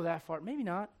 I'll never go that far. Maybe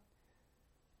not.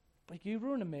 Like, you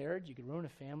ruin a marriage, you could ruin a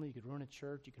family, you could ruin a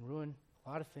church, you can ruin a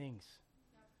lot of things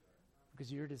because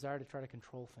of your desire to try to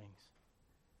control things.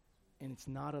 And it's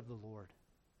not of the Lord.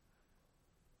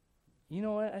 You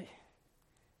know what?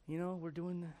 We're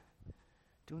doing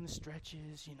the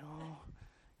stretches,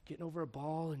 getting over a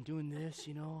ball and doing this,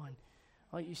 and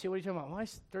you say, what are you talking about? Well, I'm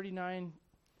 39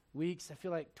 weeks. I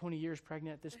feel like 20 years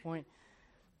pregnant at this point,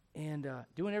 and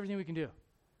doing everything we can do.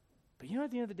 But at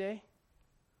the end of the day,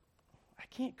 I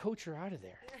can't coach her out of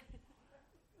there.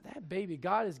 That baby,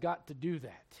 God has got to do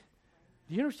that.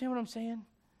 Do you understand what I'm saying?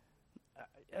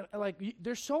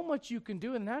 There's so much you can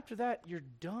do, and after that, you're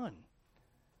done.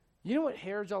 You know what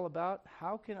Herod's all about?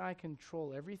 How can I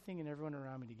control everything and everyone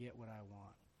around me to get what I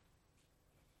want?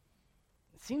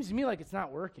 It seems to me like it's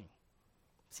not working.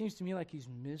 It seems to me like he's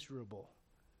miserable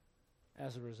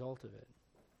as a result of it.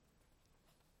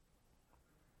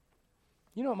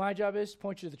 You know what my job is?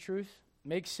 Point you to the truth,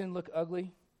 make sin look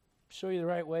ugly, show you the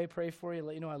right way, pray for you,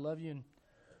 let you know I love you, and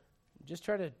just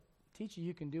try to teach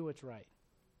you can do what's right.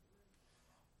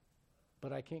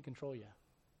 But I can't control you.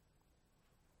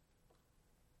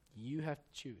 You have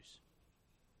to choose.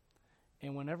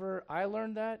 And whenever I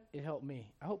learned that, it helped me.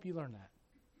 I hope you learn that.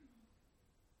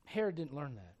 Herod didn't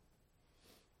learn that.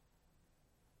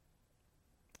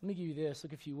 Let me give you this.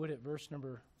 Look, if you would, at verse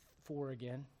number 4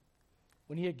 again.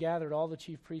 When he had gathered all the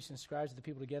chief priests and scribes of the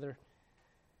people together,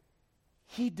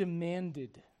 he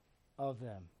demanded of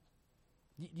them.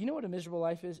 You know what a miserable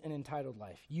life is? An entitled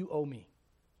life. You owe me.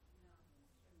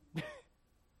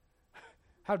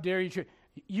 How dare you treat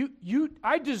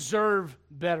I deserve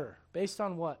better. Based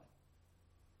on what?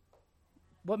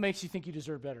 What makes you think you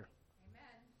deserve better?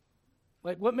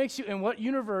 Amen. What makes you, in what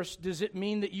universe does it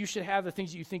mean that you should have the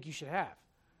things that you think you should have?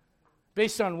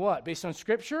 Based on what? Based on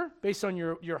Scripture? Based on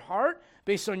your heart?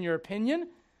 Based on your opinion?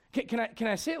 Can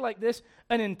I say it like this?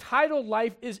 An entitled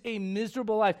life is a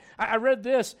miserable life. I read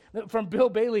this from Bill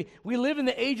Bailey. We live in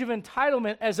the age of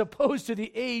entitlement as opposed to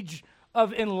the age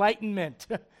of enlightenment.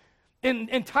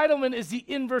 Entitlement is the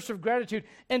inverse of gratitude.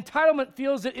 Entitlement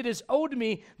feels that it is owed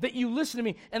me, that you listen to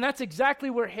me. And that's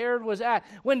exactly where Herod was at.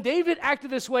 When David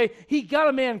acted this way, he got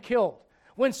a man killed.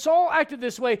 When Saul acted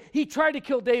this way, he tried to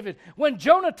kill David. When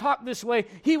Jonah talked this way,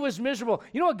 he was miserable.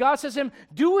 You know what God says to him?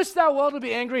 Doest thou well to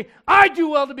be angry? I do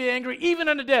well to be angry, even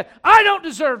unto death. I don't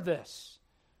deserve this.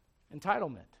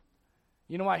 Entitlement.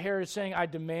 You know why Herod is saying, I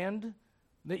demand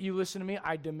that you listen to me?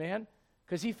 I demand.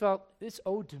 Because he felt it's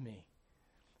owed to me.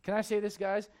 Can I say this,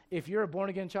 guys? If you're a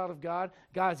born-again child of God,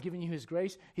 God's giving you His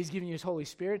grace. He's giving you His Holy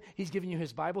Spirit. He's giving you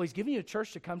His Bible. He's giving you a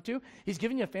church to come to. He's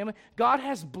giving you a family. God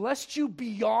has blessed you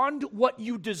beyond what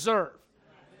you deserve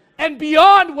and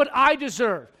beyond what I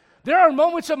deserve. There are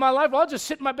moments of my life where I'll just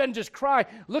sit in my bed and just cry,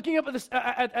 looking up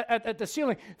at the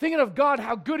ceiling, thinking of God,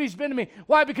 how good he's been to me.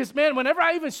 Why? Because, man, whenever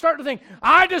I even start to think,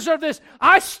 I deserve this,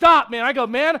 I stop, man. I go,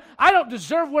 man, I don't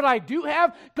deserve what I do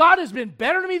have. God has been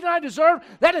better to me than I deserve.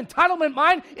 That entitlement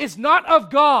mind is not of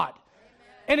God.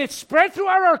 And it's spread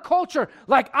throughout our culture.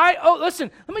 Like, listen,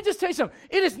 let me just tell you something.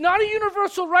 It is not a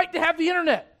universal right to have the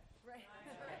internet.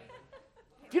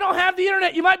 If you don't have the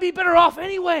internet, you might be better off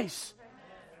anyways.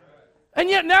 And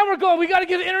yet now we're going, we got to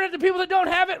give the internet to people that don't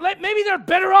have it. Maybe they're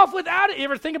better off without it. You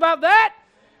ever think about that?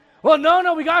 Well,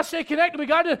 no, we got to stay connected. We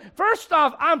got to, first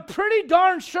off, I'm pretty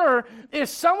darn sure if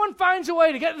someone finds a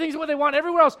way to get things what they want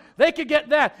everywhere else, they could get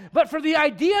that. But for the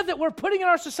idea that we're putting in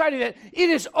our society that it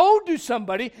is owed to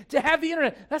somebody to have the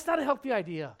internet, that's not a healthy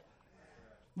idea.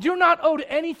 You're not owed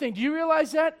anything. Do you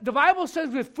realize that? The Bible says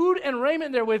with food and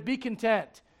raiment therewith, be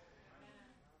content.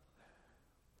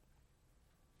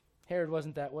 Herod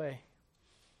wasn't that way.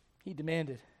 He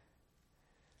demanded.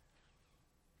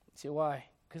 You say, why?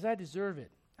 Because I deserve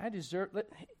it.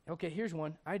 Okay, here's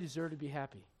one. I deserve to be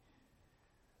happy.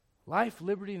 Life,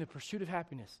 liberty, and the pursuit of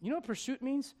happiness. You know what pursuit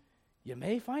means? You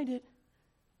may find it.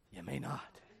 You may not.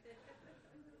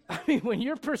 I mean, when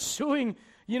you're pursuing,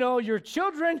 your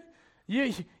children,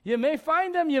 you may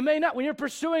find them, you may not. When you're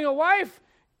pursuing a wife,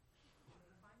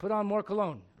 put on more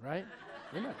cologne, right?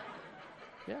 Amen.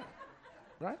 Yeah,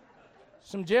 right?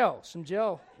 Some gel,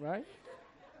 right?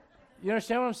 You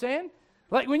understand what I'm saying?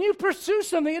 Like when you pursue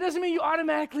something, it doesn't mean you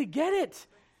automatically get it.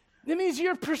 It means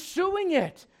you're pursuing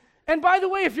it. And by the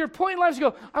way, if your point in life is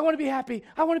to go, I want to be happy,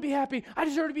 I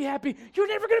deserve to be happy, you're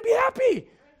never going to be happy.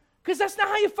 Because that's not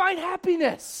how you find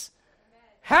happiness.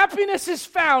 Happiness is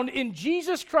found in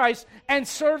Jesus Christ and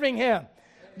serving him.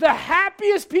 The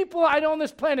happiest people I know on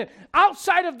this planet,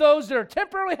 outside of those that are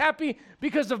temporarily happy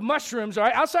because of mushrooms, all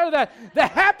right, outside of that, the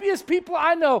happiest people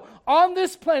I know on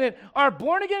this planet are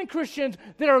born-again Christians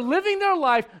that are living their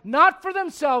life not for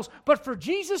themselves, but for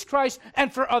Jesus Christ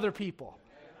and for other people.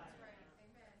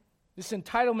 This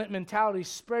entitlement mentality is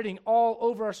spreading all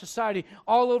over our society,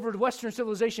 all over Western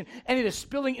civilization, and it is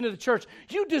spilling into the church.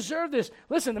 You deserve this.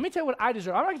 Listen, let me tell you what I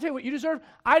deserve. I'm not going to tell you what you deserve.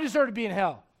 I deserve to be in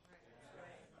hell.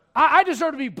 I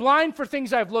deserve to be blind for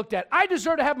things I've looked at. I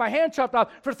deserve to have my hand chopped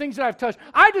off for things that I've touched.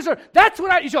 That's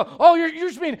what you go, you're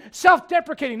just being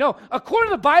self-deprecating. No,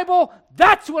 according to the Bible,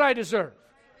 that's what I deserve.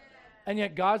 And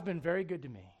yet God's been very good to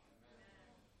me.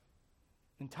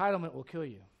 Entitlement will kill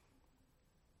you.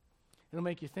 It'll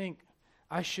make you think,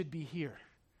 I should be here.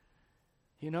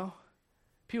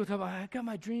 People talk about, I got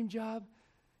my dream job,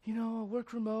 I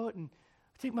work remote, and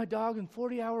I take my dog on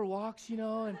 40-hour walks,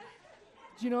 and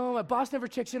my boss never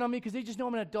checks in on me because they just know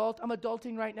I'm an adult. I'm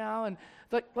adulting right now, and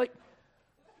like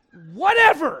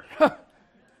whatever.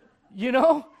 You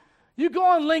go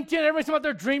on LinkedIn, everybody's talking about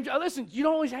their dream job. Listen, you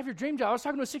don't always have your dream job. I was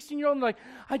talking to a 16-year-old, and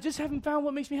I just haven't found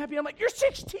what makes me happy. I'm like, you're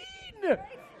 16!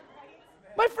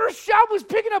 My first job was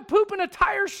picking up poop in a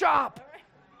tire shop.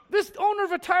 This owner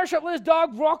of a tire shop let his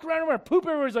dog walk around and poop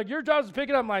everywhere. He's like, your job is to pick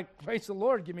it up. I'm like, praise the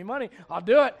Lord, give me money. I'll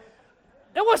do it.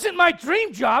 It wasn't my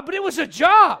dream job, but it was a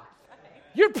job.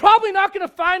 You're probably not going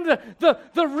to find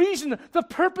the reason, the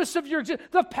purpose of your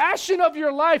the passion of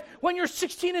your life when you're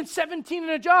 16 and 17 in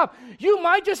a job. You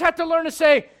might just have to learn to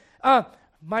say,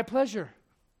 my pleasure.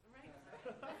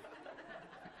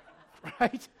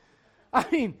 Right? I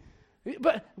mean,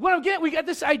 but what I'm getting, we got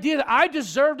this idea that I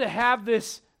deserve to have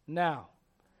this now.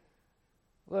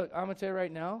 Look, I'm going to tell you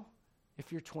right now,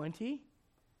 if you're 20,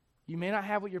 you may not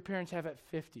have what your parents have at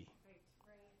 50.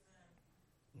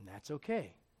 And that's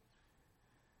okay.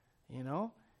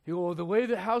 You go, the way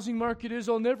the housing market is,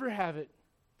 I'll never have it.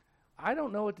 I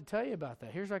don't know what to tell you about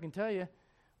that. Here's what I can tell you.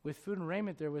 With food and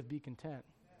raiment therewith, be content.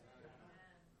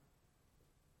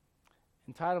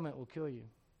 Entitlement will kill you.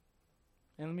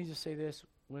 And let me just say this.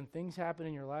 When things happen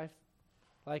in your life,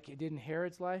 like it did in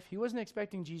Herod's life, he wasn't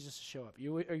expecting Jesus to show up.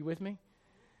 Are you with me?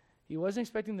 He wasn't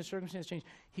expecting the circumstance to change.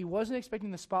 He wasn't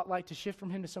expecting the spotlight to shift from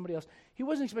him to somebody else. He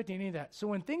wasn't expecting any of that. So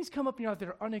when things come up in your life that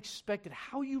are unexpected,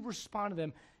 how you respond to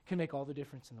them can make all the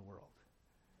difference in the world.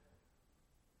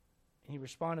 And he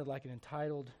responded like an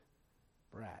entitled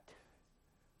brat.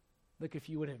 Look, if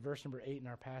you would, at verse number 8 in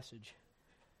our passage.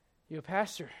 You go,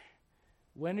 Pastor,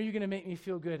 when are you going to make me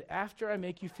feel good? After I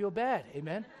make you feel bad.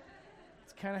 Amen?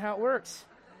 That's kind of how it works.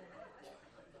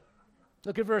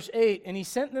 Look at verse 8. And he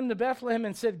sent them to Bethlehem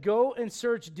and said, go and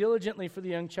search diligently for the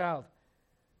young child.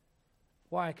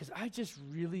 Why? Because I just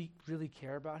really, really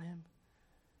care about him.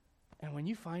 And when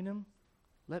you find him,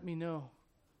 let me know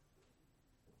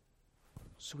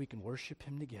so we can worship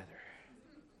him together.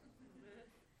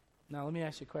 Now, let me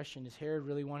ask you a question. Is Herod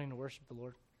really wanting to worship the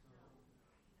Lord?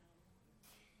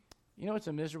 You know it's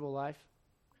a miserable life?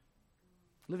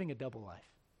 Living a double life.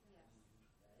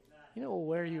 You know what will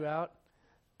wear you out?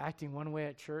 Acting one way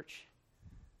at church.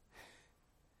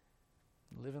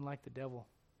 Living like the devil.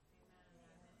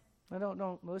 No,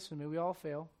 don't listen to me. We all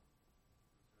fail.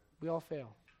 We all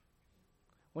fail.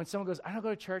 When someone goes, I don't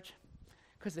go to church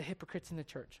because the hypocrites in the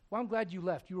church. Well, I'm glad you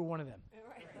left. You were one of them.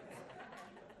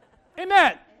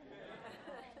 Amen.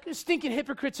 The stinking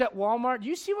hypocrites at Walmart. Do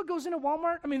you see what goes into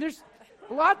Walmart? I mean, there's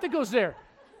a lot that goes there.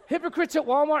 Hypocrites at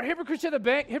Walmart, hypocrites at the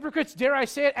bank, hypocrites, dare I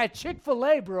say it, at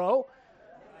Chick-fil-A, bro.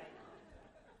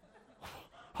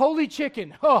 Holy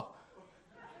chicken. Oh.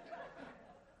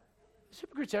 There's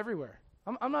hypocrites everywhere.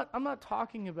 I'm not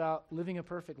talking about living a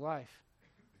perfect life.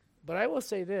 But I will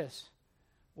say this.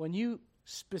 When you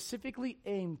specifically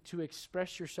aim to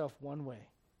express yourself one way,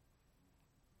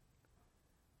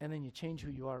 and then you change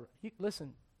who you are.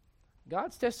 Listen,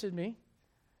 God's tested me.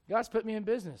 God's put me in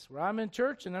business where I'm in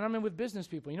church and then I'm in with business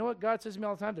people. You know what God says to me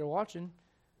all the time? They're watching.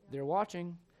 They're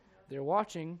watching. They're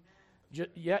watching.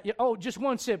 Oh, just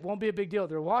one sip won't be a big deal.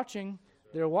 They're watching.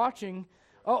 They're watching.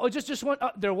 Oh, just one.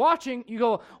 They're watching. You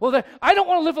go, well, I don't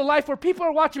want to live a life where people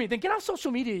are watching me. Then get off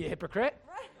social media, you hypocrite.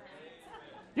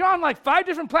 You're on like 5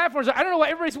 different platforms. I don't know why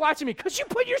everybody's watching me. Because you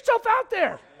put yourself out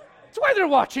there. That's why they're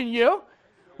watching you.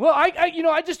 Well,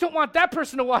 I just don't want that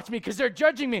person to watch me because they're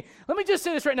judging me. Let me just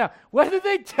say this right now. Whether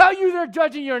they tell you they're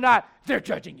judging you or not, they're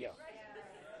judging you.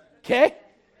 Okay?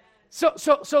 So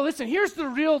listen, here's the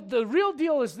real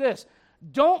deal is this.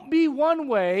 Don't be one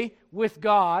way with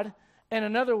God and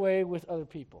another way with other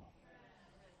people.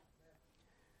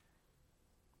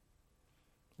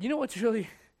 You know what's really,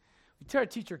 we try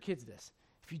to teach our kids this.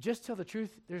 If you just tell the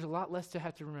truth, there's a lot less to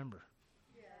have to remember.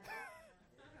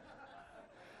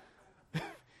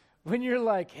 When you're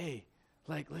like, hey,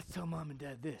 like, let's tell mom and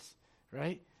dad this,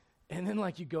 right? And then,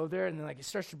 like, you go there, and then, like, it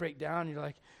starts to break down. You're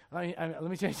like, let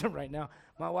me tell you something right now.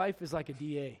 My wife is like a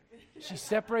DA. She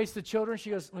separates the children.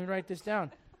 She goes, let me write this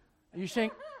down. Are you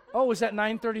saying, oh, was that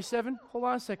 9:37? Hold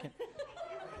on a second.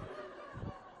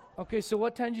 Okay, so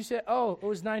what time did you say? Oh, it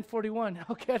was 9:41.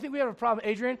 Okay, I think we have a problem.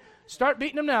 Adrian, start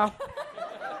beating them now.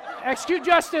 Execute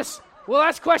justice. We'll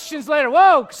ask questions later.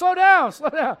 Whoa, slow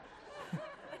down.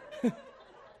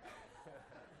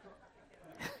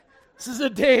 This is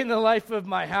a day in the life of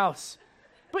my house.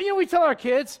 But we tell our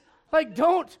kids, like,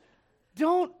 don't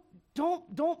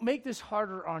make this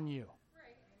harder on you.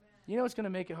 Right. You know what's going to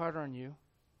make it harder on you?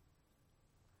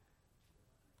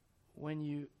 When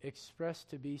you express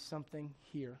to be something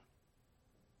here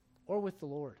or with the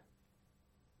Lord.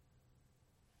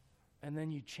 And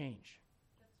then you change.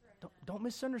 Right. Don't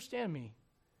misunderstand me.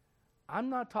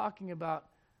 I'm not talking about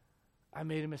I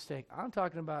made a mistake. I'm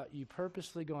talking about you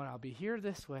purposely going, I'll be here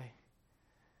this way.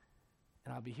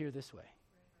 And I'll be here this way.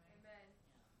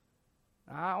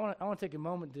 Amen. I want to take a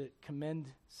moment to commend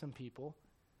some people.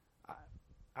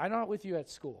 I'm not with you at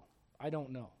school. I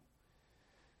don't know.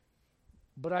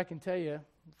 But I can tell you,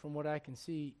 from what I can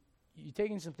see, you're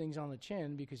taking some things on the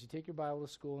chin because you take your Bible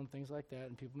to school and things like that,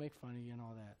 and people make fun of you and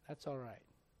all that. That's all right.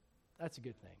 That's a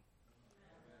good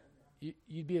thing.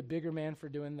 You'd be a bigger man for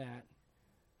doing that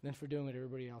than for doing what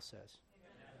everybody else says.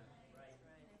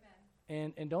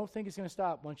 And don't think it's going to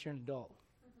stop once you're an adult.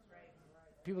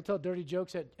 Right. People tell dirty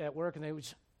jokes at work, and they would,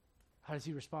 how does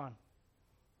he respond?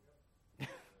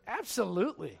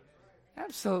 Absolutely.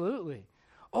 Absolutely.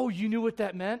 Oh, you knew what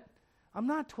that meant? I'm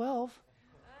not 12.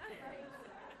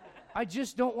 I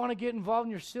just don't want to get involved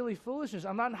in your silly foolishness.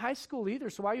 I'm not in high school either,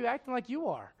 so why are you acting like you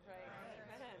are?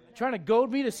 Right. Trying to goad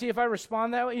me to see if I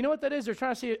respond that way? You know what that is? They're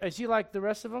trying to see, is he like the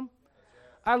rest of them?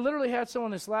 I literally had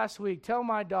someone this last week tell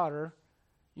my daughter,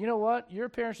 you know what? Your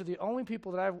parents are the only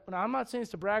people that now I'm not saying this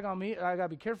to brag on me. I got to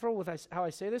be careful with how I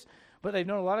say this, but they've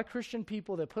known a lot of Christian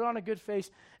people that put on a good face,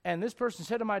 and this person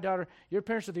said to my daughter, your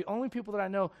parents are the only people that I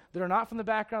know that are not from the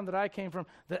background that I came from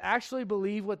that actually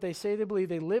believe what they say they believe.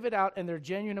 They live it out, and they're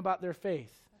genuine about their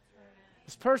faith.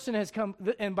 This person has come,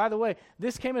 and by the way,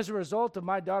 this came as a result of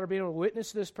my daughter being able to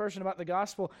witness to this person about the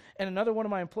gospel, and another one of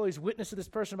my employees witnessed to this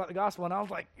person about the gospel, and I was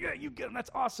like, yeah, you get them,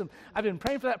 that's awesome. I've been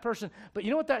praying for that person, but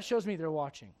you know what that shows me? They're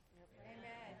watching.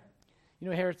 Amen. You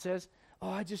know what Herod says?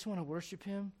 Oh, I just want to worship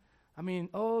him. I mean,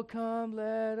 oh, come,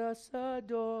 let us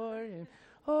adore him.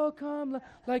 Oh, come,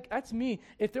 like, that's me.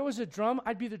 If there was a drum,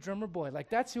 I'd be the drummer boy. Like,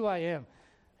 that's who I am.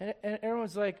 And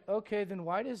everyone's like, okay, then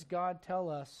why does God tell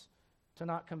us to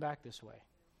not come back this way?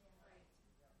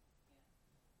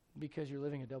 Because you're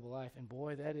living a double life. And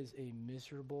boy, that is a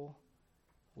miserable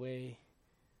way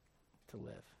to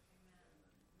live.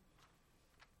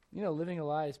 You know, living a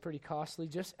lie is pretty costly.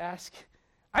 Just ask.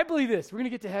 I believe this. We're going to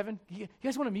get to heaven. You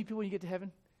guys want to meet people when you get to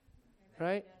heaven?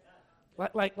 Right?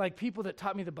 Like people that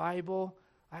taught me the Bible.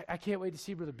 I can't wait to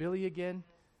see Brother Billy again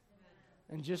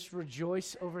and just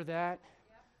rejoice over that.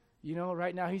 You know,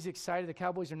 right now he's excited. The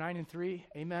Cowboys are 9-3.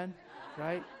 Amen.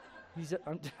 Right?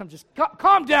 I'm just,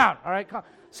 calm down. All right?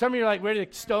 Some of you are like ready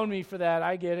to stone me for that.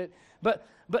 I get it. But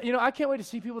you know, I can't wait to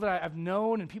see people that I've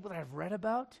known and people that I've read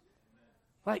about.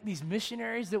 Like these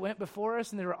missionaries that went before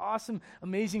us, and they were awesome,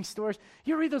 amazing stories.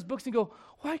 You read those books and go,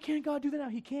 why can't God do that now?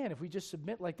 He can if we just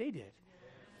submit like they did.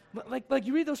 But like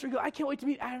you read those stories and go, I can't wait to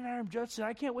meet Adam Judson.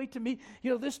 I can't wait to meet,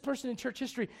 you know, this person in church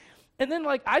history. And then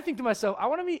like I think to myself, I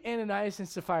want to meet Ananias and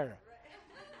Sapphira.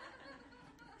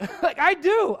 Like I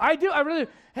do. I really,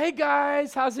 hey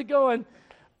guys, how's it going?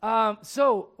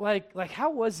 So like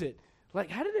how was it? Like,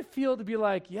 how did it feel to be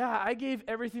like, yeah, I gave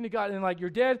everything to God, and like you're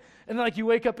dead, and then like you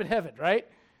wake up in heaven, right?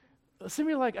 Some of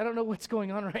you are like, I don't know what's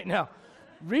going on right now.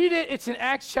 Read it. It's in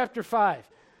Acts chapter 5.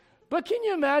 But can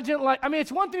you imagine, like, I mean,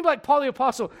 it's one thing to be like Paul the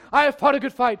Apostle. I have fought a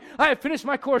good fight. I have finished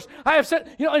my course. I have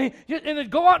said, you know, and then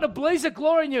go out in a blaze of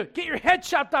glory, and you get your head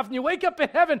chopped off, and you wake up in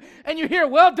heaven, and you hear,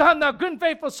 well done, thou good and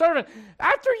faithful servant.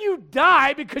 After you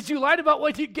die because you lied about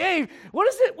what you gave, what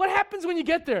is it? What happens when you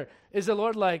get there? Is the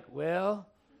Lord like, well,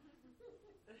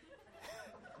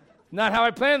 not how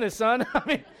I planned this, son. I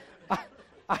mean,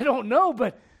 I don't know,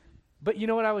 but you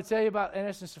know what I would say about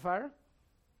Ananias and Sapphira?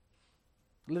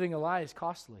 Living a lie is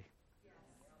costly.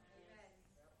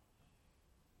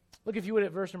 Look, if you would,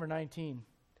 at verse number 19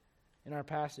 in our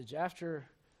passage. After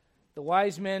the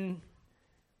wise men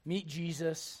meet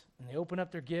Jesus, and they open up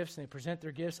their gifts, and they present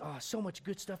their gifts. Oh, so much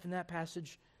good stuff in that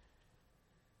passage.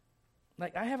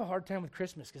 Like, I have a hard time with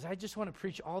Christmas because I just want to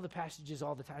preach all the passages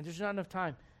all the time. There's not enough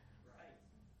time.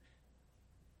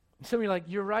 Some of you are like,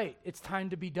 you're right. It's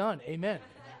time to be done. Amen.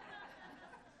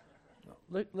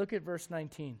 Look at verse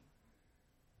 19.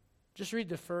 Just read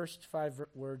the first 5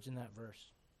 words in that verse.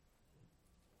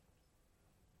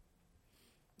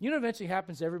 You know what eventually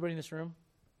happens to everybody in this room?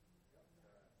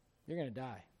 You're going to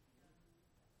die.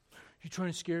 You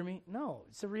trying to scare me? No,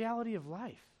 it's the reality of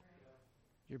life.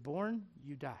 You're born,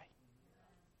 you die.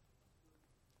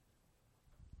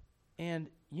 And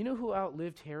you know who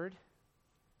outlived Herod?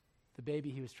 The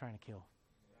baby he was trying to kill.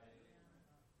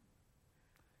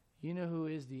 You know who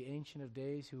is the Ancient of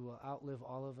Days who will outlive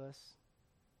all of us?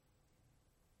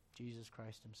 Jesus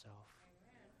Christ himself.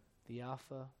 The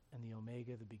Alpha and the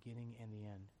Omega, the beginning and the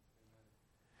end.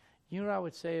 You know what I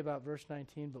would say about verse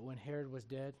 19, but when Herod was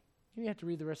dead? You don't have to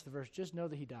read the rest of the verse. Just know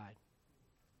that he died.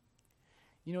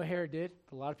 You know what Herod did?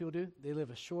 A lot of people do. They live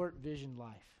a short vision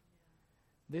life.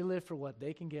 They live for what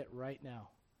they can get right now.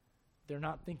 They're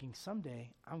not thinking, someday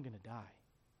I'm going to die.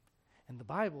 And the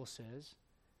Bible says,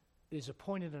 it is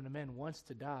appointed unto men once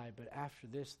to die, but after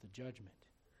this, the judgment.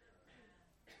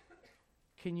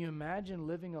 Can you imagine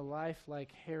living a life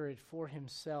like Herod for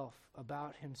himself,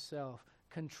 about himself,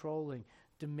 controlling,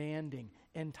 demanding,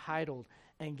 entitled,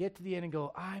 and get to the end and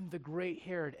go, I'm the great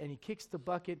Herod, and he kicks the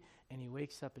bucket, and he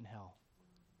wakes up in hell.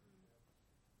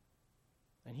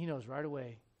 And he knows right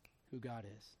away who God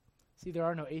is. See, there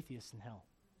are no atheists in hell.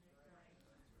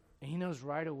 And he knows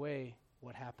right away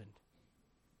what happened.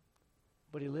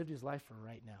 But he lived his life for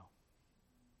right now.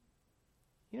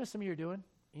 You know what some of you are doing?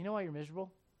 You know why you're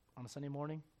miserable on a Sunday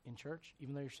morning in church,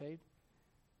 even though you're saved?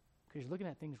 Because you're looking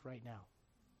at things right now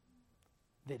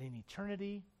that in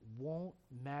eternity won't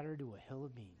matter to a hill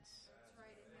of beans.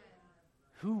 Right,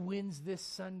 who wins this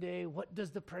Sunday? What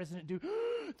does the president do?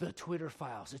 The Twitter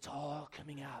files. It's all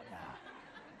coming out now.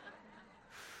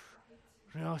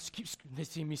 You know, they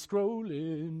see me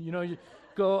scrolling. You know, you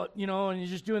go, you know, and you're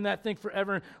just doing that thing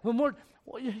forever. Well, more.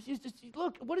 Well,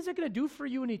 look, what is it going to do for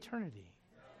you in eternity?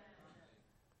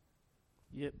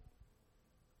 Yep.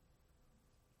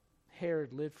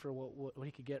 Herod lived for what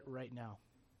he could get right now.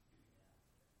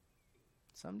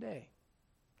 Someday.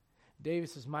 David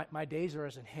says, my days are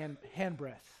as a hand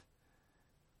breath.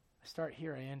 I start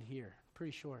here, I end here.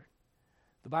 Pretty short.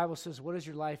 The Bible says, what is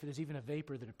your life? It is even a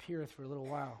vapor that appeareth for a little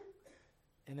while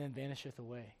and then vanisheth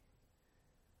away.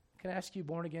 Can I ask you,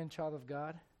 born again child of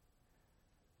God,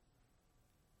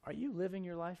 are you living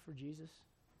your life for Jesus?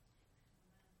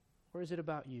 Or is it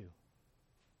about you?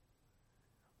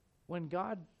 When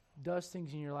God does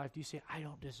things in your life, do you say, I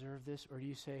don't deserve this? Or do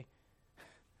you say,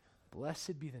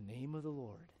 blessed be the name of the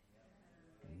Lord.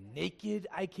 Naked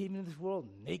I came into this world,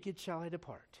 naked shall I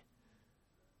depart.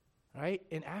 All right?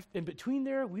 And in between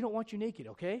there, we don't want you naked,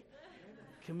 okay?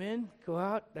 Come in, go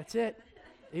out, that's it.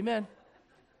 Amen.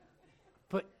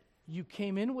 But you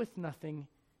came in with nothing,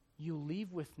 you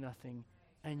leave with nothing,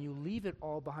 and you leave it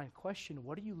all behind. Question,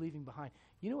 what are you leaving behind?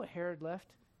 You know what Herod left?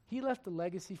 He left a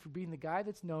legacy for being the guy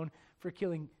that's known for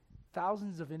killing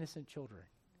thousands of innocent children.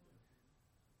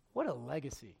 What a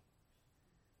legacy.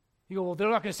 You go, well, they're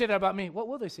not going to say that about me. What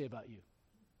will they say about you?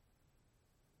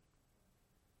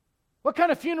 What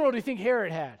kind of funeral do you think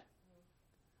Herod had?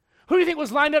 Who do you think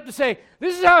was lined up to say,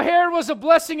 this is how Herod was a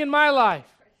blessing in my life?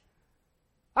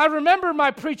 I remember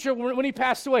my preacher when he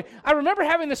passed away. I remember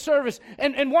having the service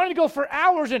and wanting to go for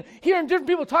hours and hearing different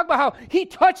people talk about how he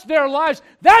touched their lives.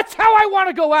 That's how I want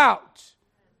to go out.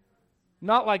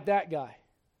 Not like that guy.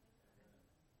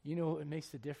 You know what makes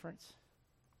the difference?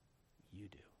 You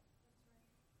do.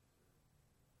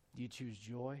 Do you choose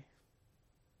joy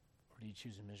or do you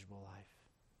choose a miserable life?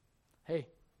 Hey,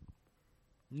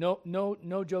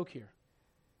 no joke here.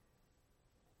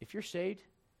 If you're saved,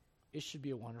 it should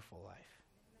be a wonderful life.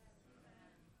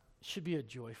 It should be a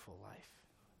joyful life.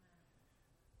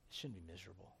 It shouldn't be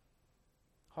miserable.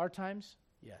 Hard times?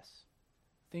 Yes.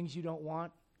 Things you don't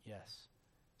want? Yes.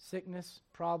 Sickness,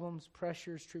 problems,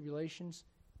 pressures, tribulations?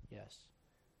 Yes.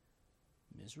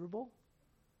 Miserable?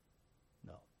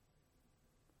 No.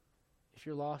 If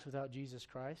you're lost without Jesus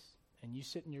Christ, and you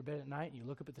sit in your bed at night and you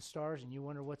look up at the stars and you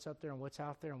wonder what's up there and what's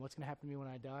out there and what's going to happen to me when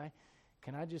I die,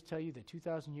 can I just tell you that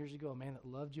 2,000 years ago, a man that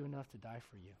loved you enough to die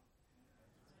for you.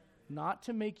 Not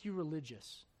to make you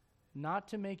religious. Not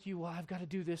to make you, well, I've got to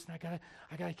do this and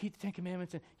I got to keep the Ten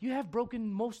Commandments. And you have broken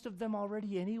most of them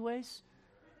already anyways.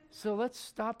 So let's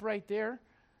stop right there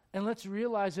and let's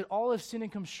realize that all have sinned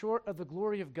and come short of the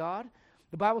glory of God.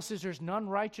 The Bible says there's none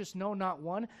righteous, no, not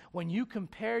one. When you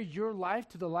compare your life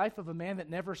to the life of a man that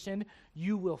never sinned,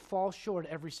 you will fall short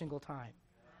every single time.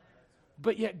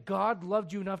 But yet God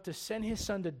loved you enough to send his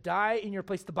son to die in your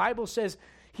place. The Bible says,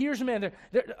 here's a man.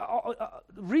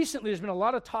 Recently, there's been a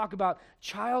lot of talk about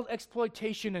child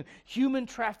exploitation and human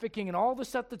trafficking and all the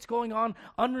stuff that's going on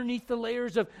underneath the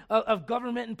layers of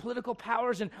government and political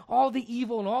powers and all the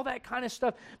evil and all that kind of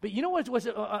stuff. But you know what's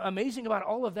amazing about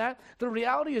all of that? The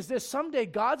reality is this. Someday,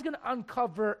 God's going to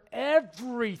uncover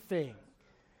everything.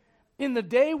 In the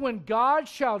day when God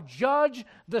shall judge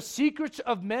the secrets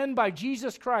of men by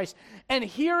Jesus Christ. And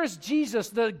here is Jesus,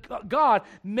 the God,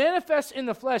 manifest in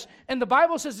the flesh. And the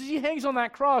Bible says as he hangs on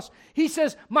that cross, he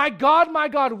says, my God,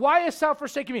 why hast thou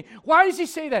forsaken me? Why does he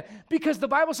say that? Because the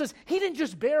Bible says he didn't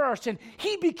just bear our sin,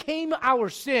 he became our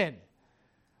sin.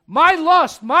 My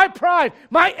lust, my pride,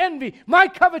 my envy, my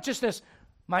covetousness,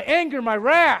 my anger, my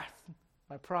wrath,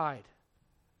 my pride.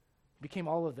 He became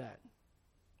all of that.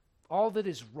 All that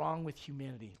is wrong with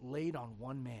humanity laid on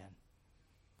one man.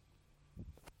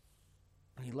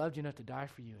 And he loved you enough to die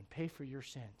for you and pay for your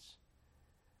sins.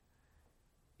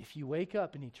 If you wake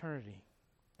up in eternity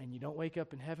and you don't wake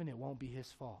up in heaven, it won't be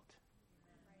his fault.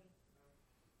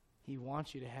 He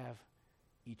wants you to have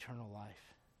eternal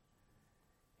life.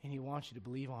 And he wants you to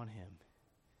believe on him.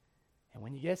 And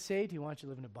when you get saved, he wants you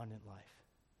to live an abundant life.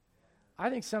 I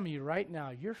think some of you right now,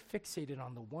 you're fixated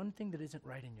on the one thing that isn't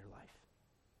right in your life.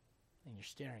 And you're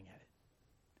staring at it.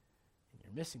 And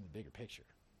you're missing the bigger picture.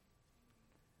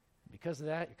 And because of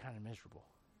that, you're kind of miserable.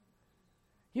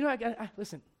 You know,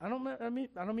 listen, I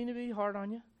don't mean to be hard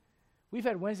on you. We've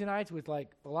had Wednesday nights with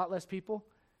like a lot less people,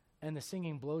 and the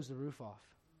singing blows the roof off.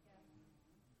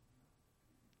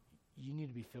 You need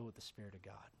to be filled with the Spirit of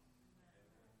God.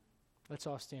 Let's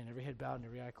all stand, every head bowed and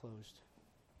every eye closed.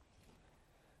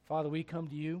 Father, we come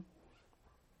to you.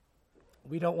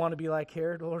 We don't want to be like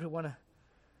Herod, Lord. We want to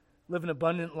live an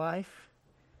abundant life.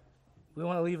 We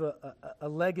want to leave a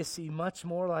legacy much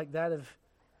more like that of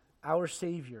our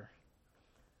Savior.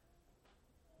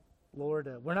 Lord,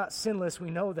 we're not sinless, we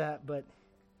know that, but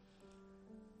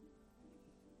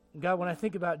God, when I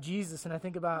think about Jesus and I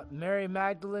think about Mary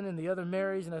Magdalene and the other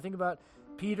Marys, and I think about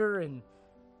Peter and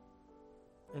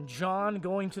John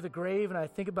going to the grave, and I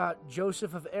think about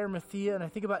Joseph of Arimathea, and I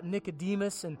think about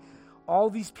Nicodemus and all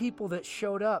these people that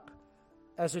showed up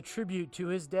as a tribute to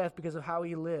his death because of how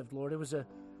he lived, Lord. It was an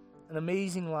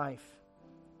amazing life.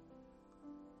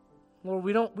 Lord,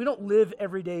 we don't live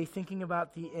every day thinking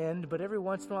about the end, but every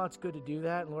once in a while it's good to do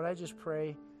that. And Lord, I just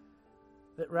pray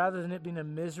that rather than it being a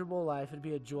miserable life, it'd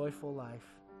be a joyful life.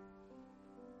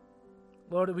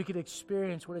 Lord, that we could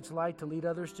experience what it's like to lead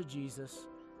others to Jesus,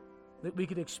 that we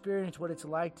could experience what it's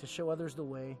like to show others the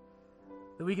way,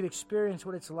 that we could experience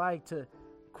what it's like to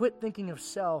quit thinking of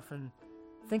self and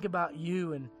think about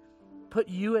you and put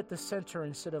you at the center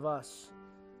instead of us.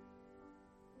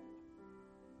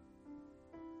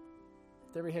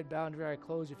 With every head bowed and every eye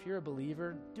closed, if you're a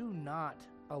believer, do not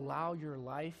allow your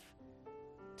life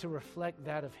to reflect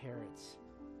that of Herod's.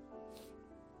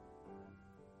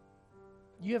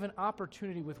 You have an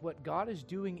opportunity with what God is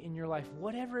doing in your life,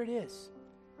 whatever it is,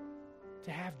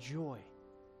 to have joy,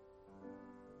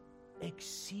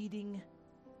 exceeding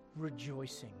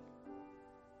rejoicing.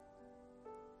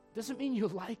 Doesn't mean you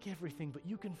like everything, but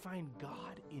you can find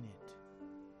God in it.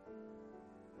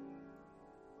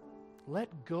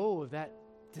 Let go of that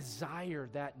desire,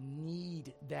 that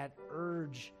need, that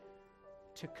urge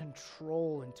to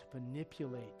control and to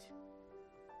manipulate.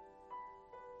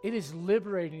 It is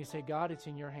liberating to say, God, it's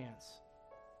in your hands.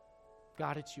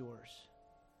 God, it's yours.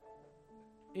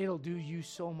 It'll do you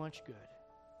so much good.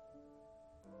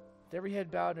 With every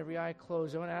head bowed and every eye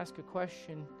closed, I want to ask a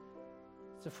question.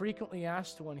 It's a frequently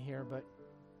asked one here, but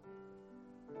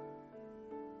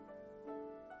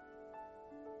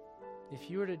if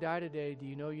you were to die today, do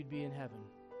you know you'd be in heaven?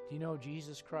 Do you know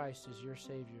Jesus Christ is your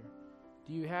Savior?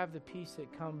 Do you have the peace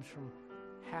that comes from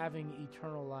having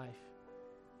eternal life?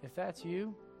 If that's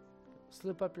you,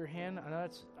 slip up your hand.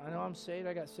 I know I'm saved.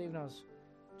 I got saved when I was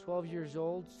 12 years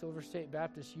old, Silver State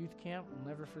Baptist Youth Camp. I'll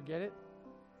never forget it.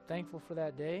 Thankful for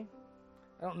that day.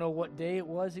 I don't know what day it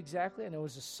was exactly. I know it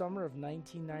was the summer of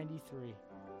 1993.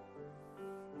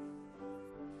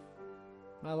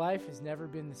 My life has never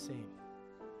been the same.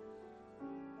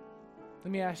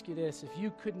 Let me ask you this. If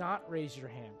you could not raise your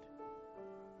hand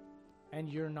and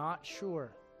you're not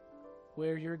sure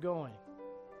where you're going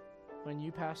when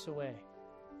you pass away,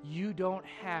 you don't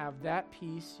have that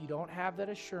peace, you don't have that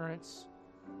assurance.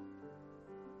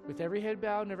 With every head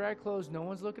bowed and every eye closed, no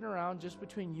one's looking around, just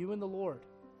between you and the Lord.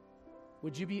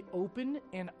 Would you be open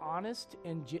and honest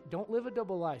and don't live a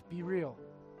double life? Be real.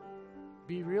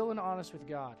 Be real and honest with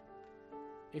God.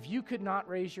 If you could not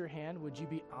raise your hand, would you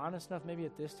be honest enough maybe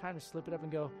at this time to slip it up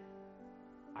and go,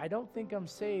 I don't think I'm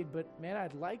saved, but man,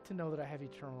 I'd like to know that I have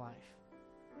eternal life.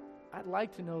 I'd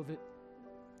like to know that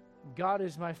God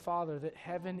is my Father, that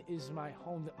heaven is my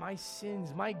home, that my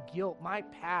sins, my guilt, my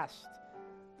past,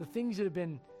 the things that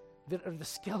are the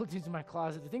skeletons in my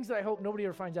closet, the things that I hope nobody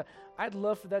ever finds out, I'd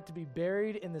love for that to be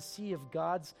buried in the sea of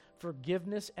God's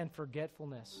forgiveness and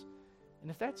forgetfulness.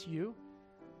 And if that's you,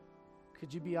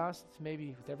 could you be honest,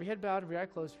 maybe with every head bowed, every eye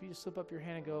closed, if you just slip up your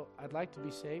hand and go, I'd like to be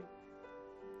saved.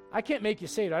 I can't make you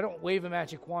saved. I don't wave a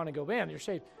magic wand and go, bam, you're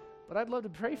saved. But I'd love to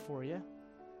pray for you.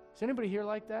 Is anybody here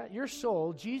like that? Your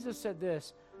soul, Jesus said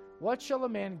this, what shall a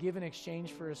man give in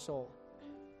exchange for his soul?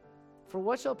 For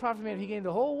what shall a profit man if he gain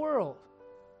the whole world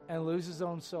and lose his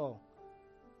own soul?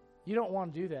 You don't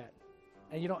want to do that,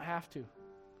 and you don't have to.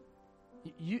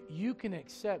 You can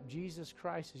accept Jesus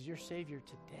Christ as your Savior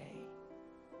today.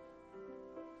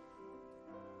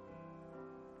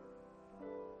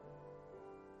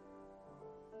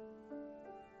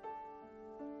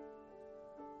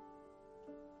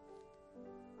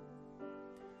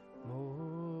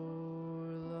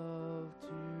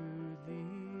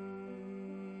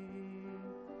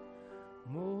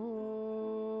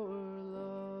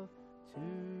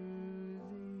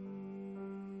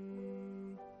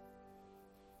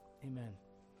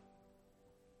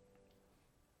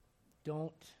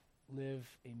 Don't live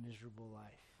a miserable life.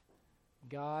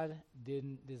 God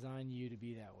didn't design you to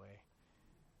be that way.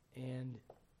 And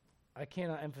I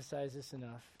cannot emphasize this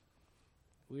enough.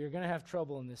 We are going to have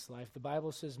trouble in this life. The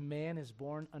Bible says man is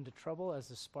born unto trouble as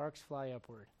the sparks fly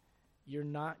upward. You're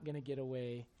not going to get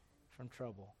away from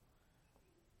trouble.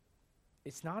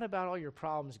 It's not about all your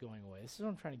problems going away. This is what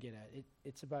I'm trying to get at.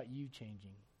 It's about you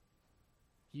changing.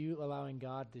 You allowing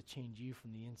God to change you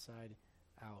from the inside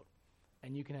out.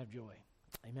 And you can have joy.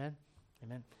 Amen?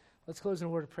 Amen. Let's close in a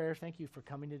word of prayer. Thank you for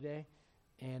coming today.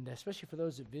 And especially for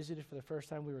those that visited for the first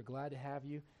time, we were glad to have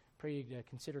you. Pray you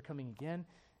consider coming again.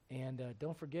 And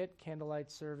don't forget, candlelight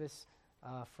service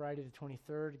Friday the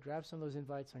 23rd. Grab some of those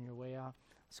invites on your way out.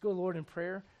 Let's go, Lord, in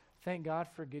prayer. Thank God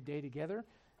for a good day together.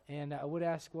 And I would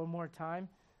ask one more time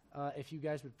if you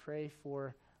guys would pray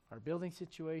for our building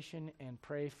situation and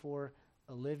pray for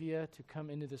Olivia to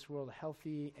come into this world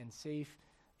healthy and safe.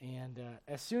 And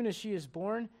as soon as she is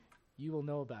born, you will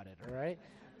know about it, all right?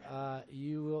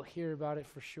 You will hear about it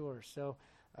for sure. So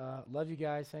love you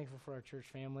guys. Thankful for our church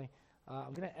family.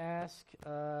 I'm going to ask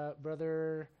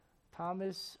Brother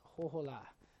Thomas Hohola.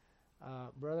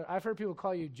 Brother, I've heard people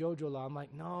call you Jojola. I'm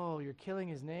like, no, you're killing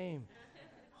his name.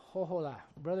 Hohola.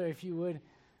 Brother, if you would,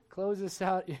 close us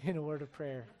out in a word of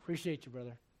prayer. Appreciate you,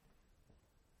 brother.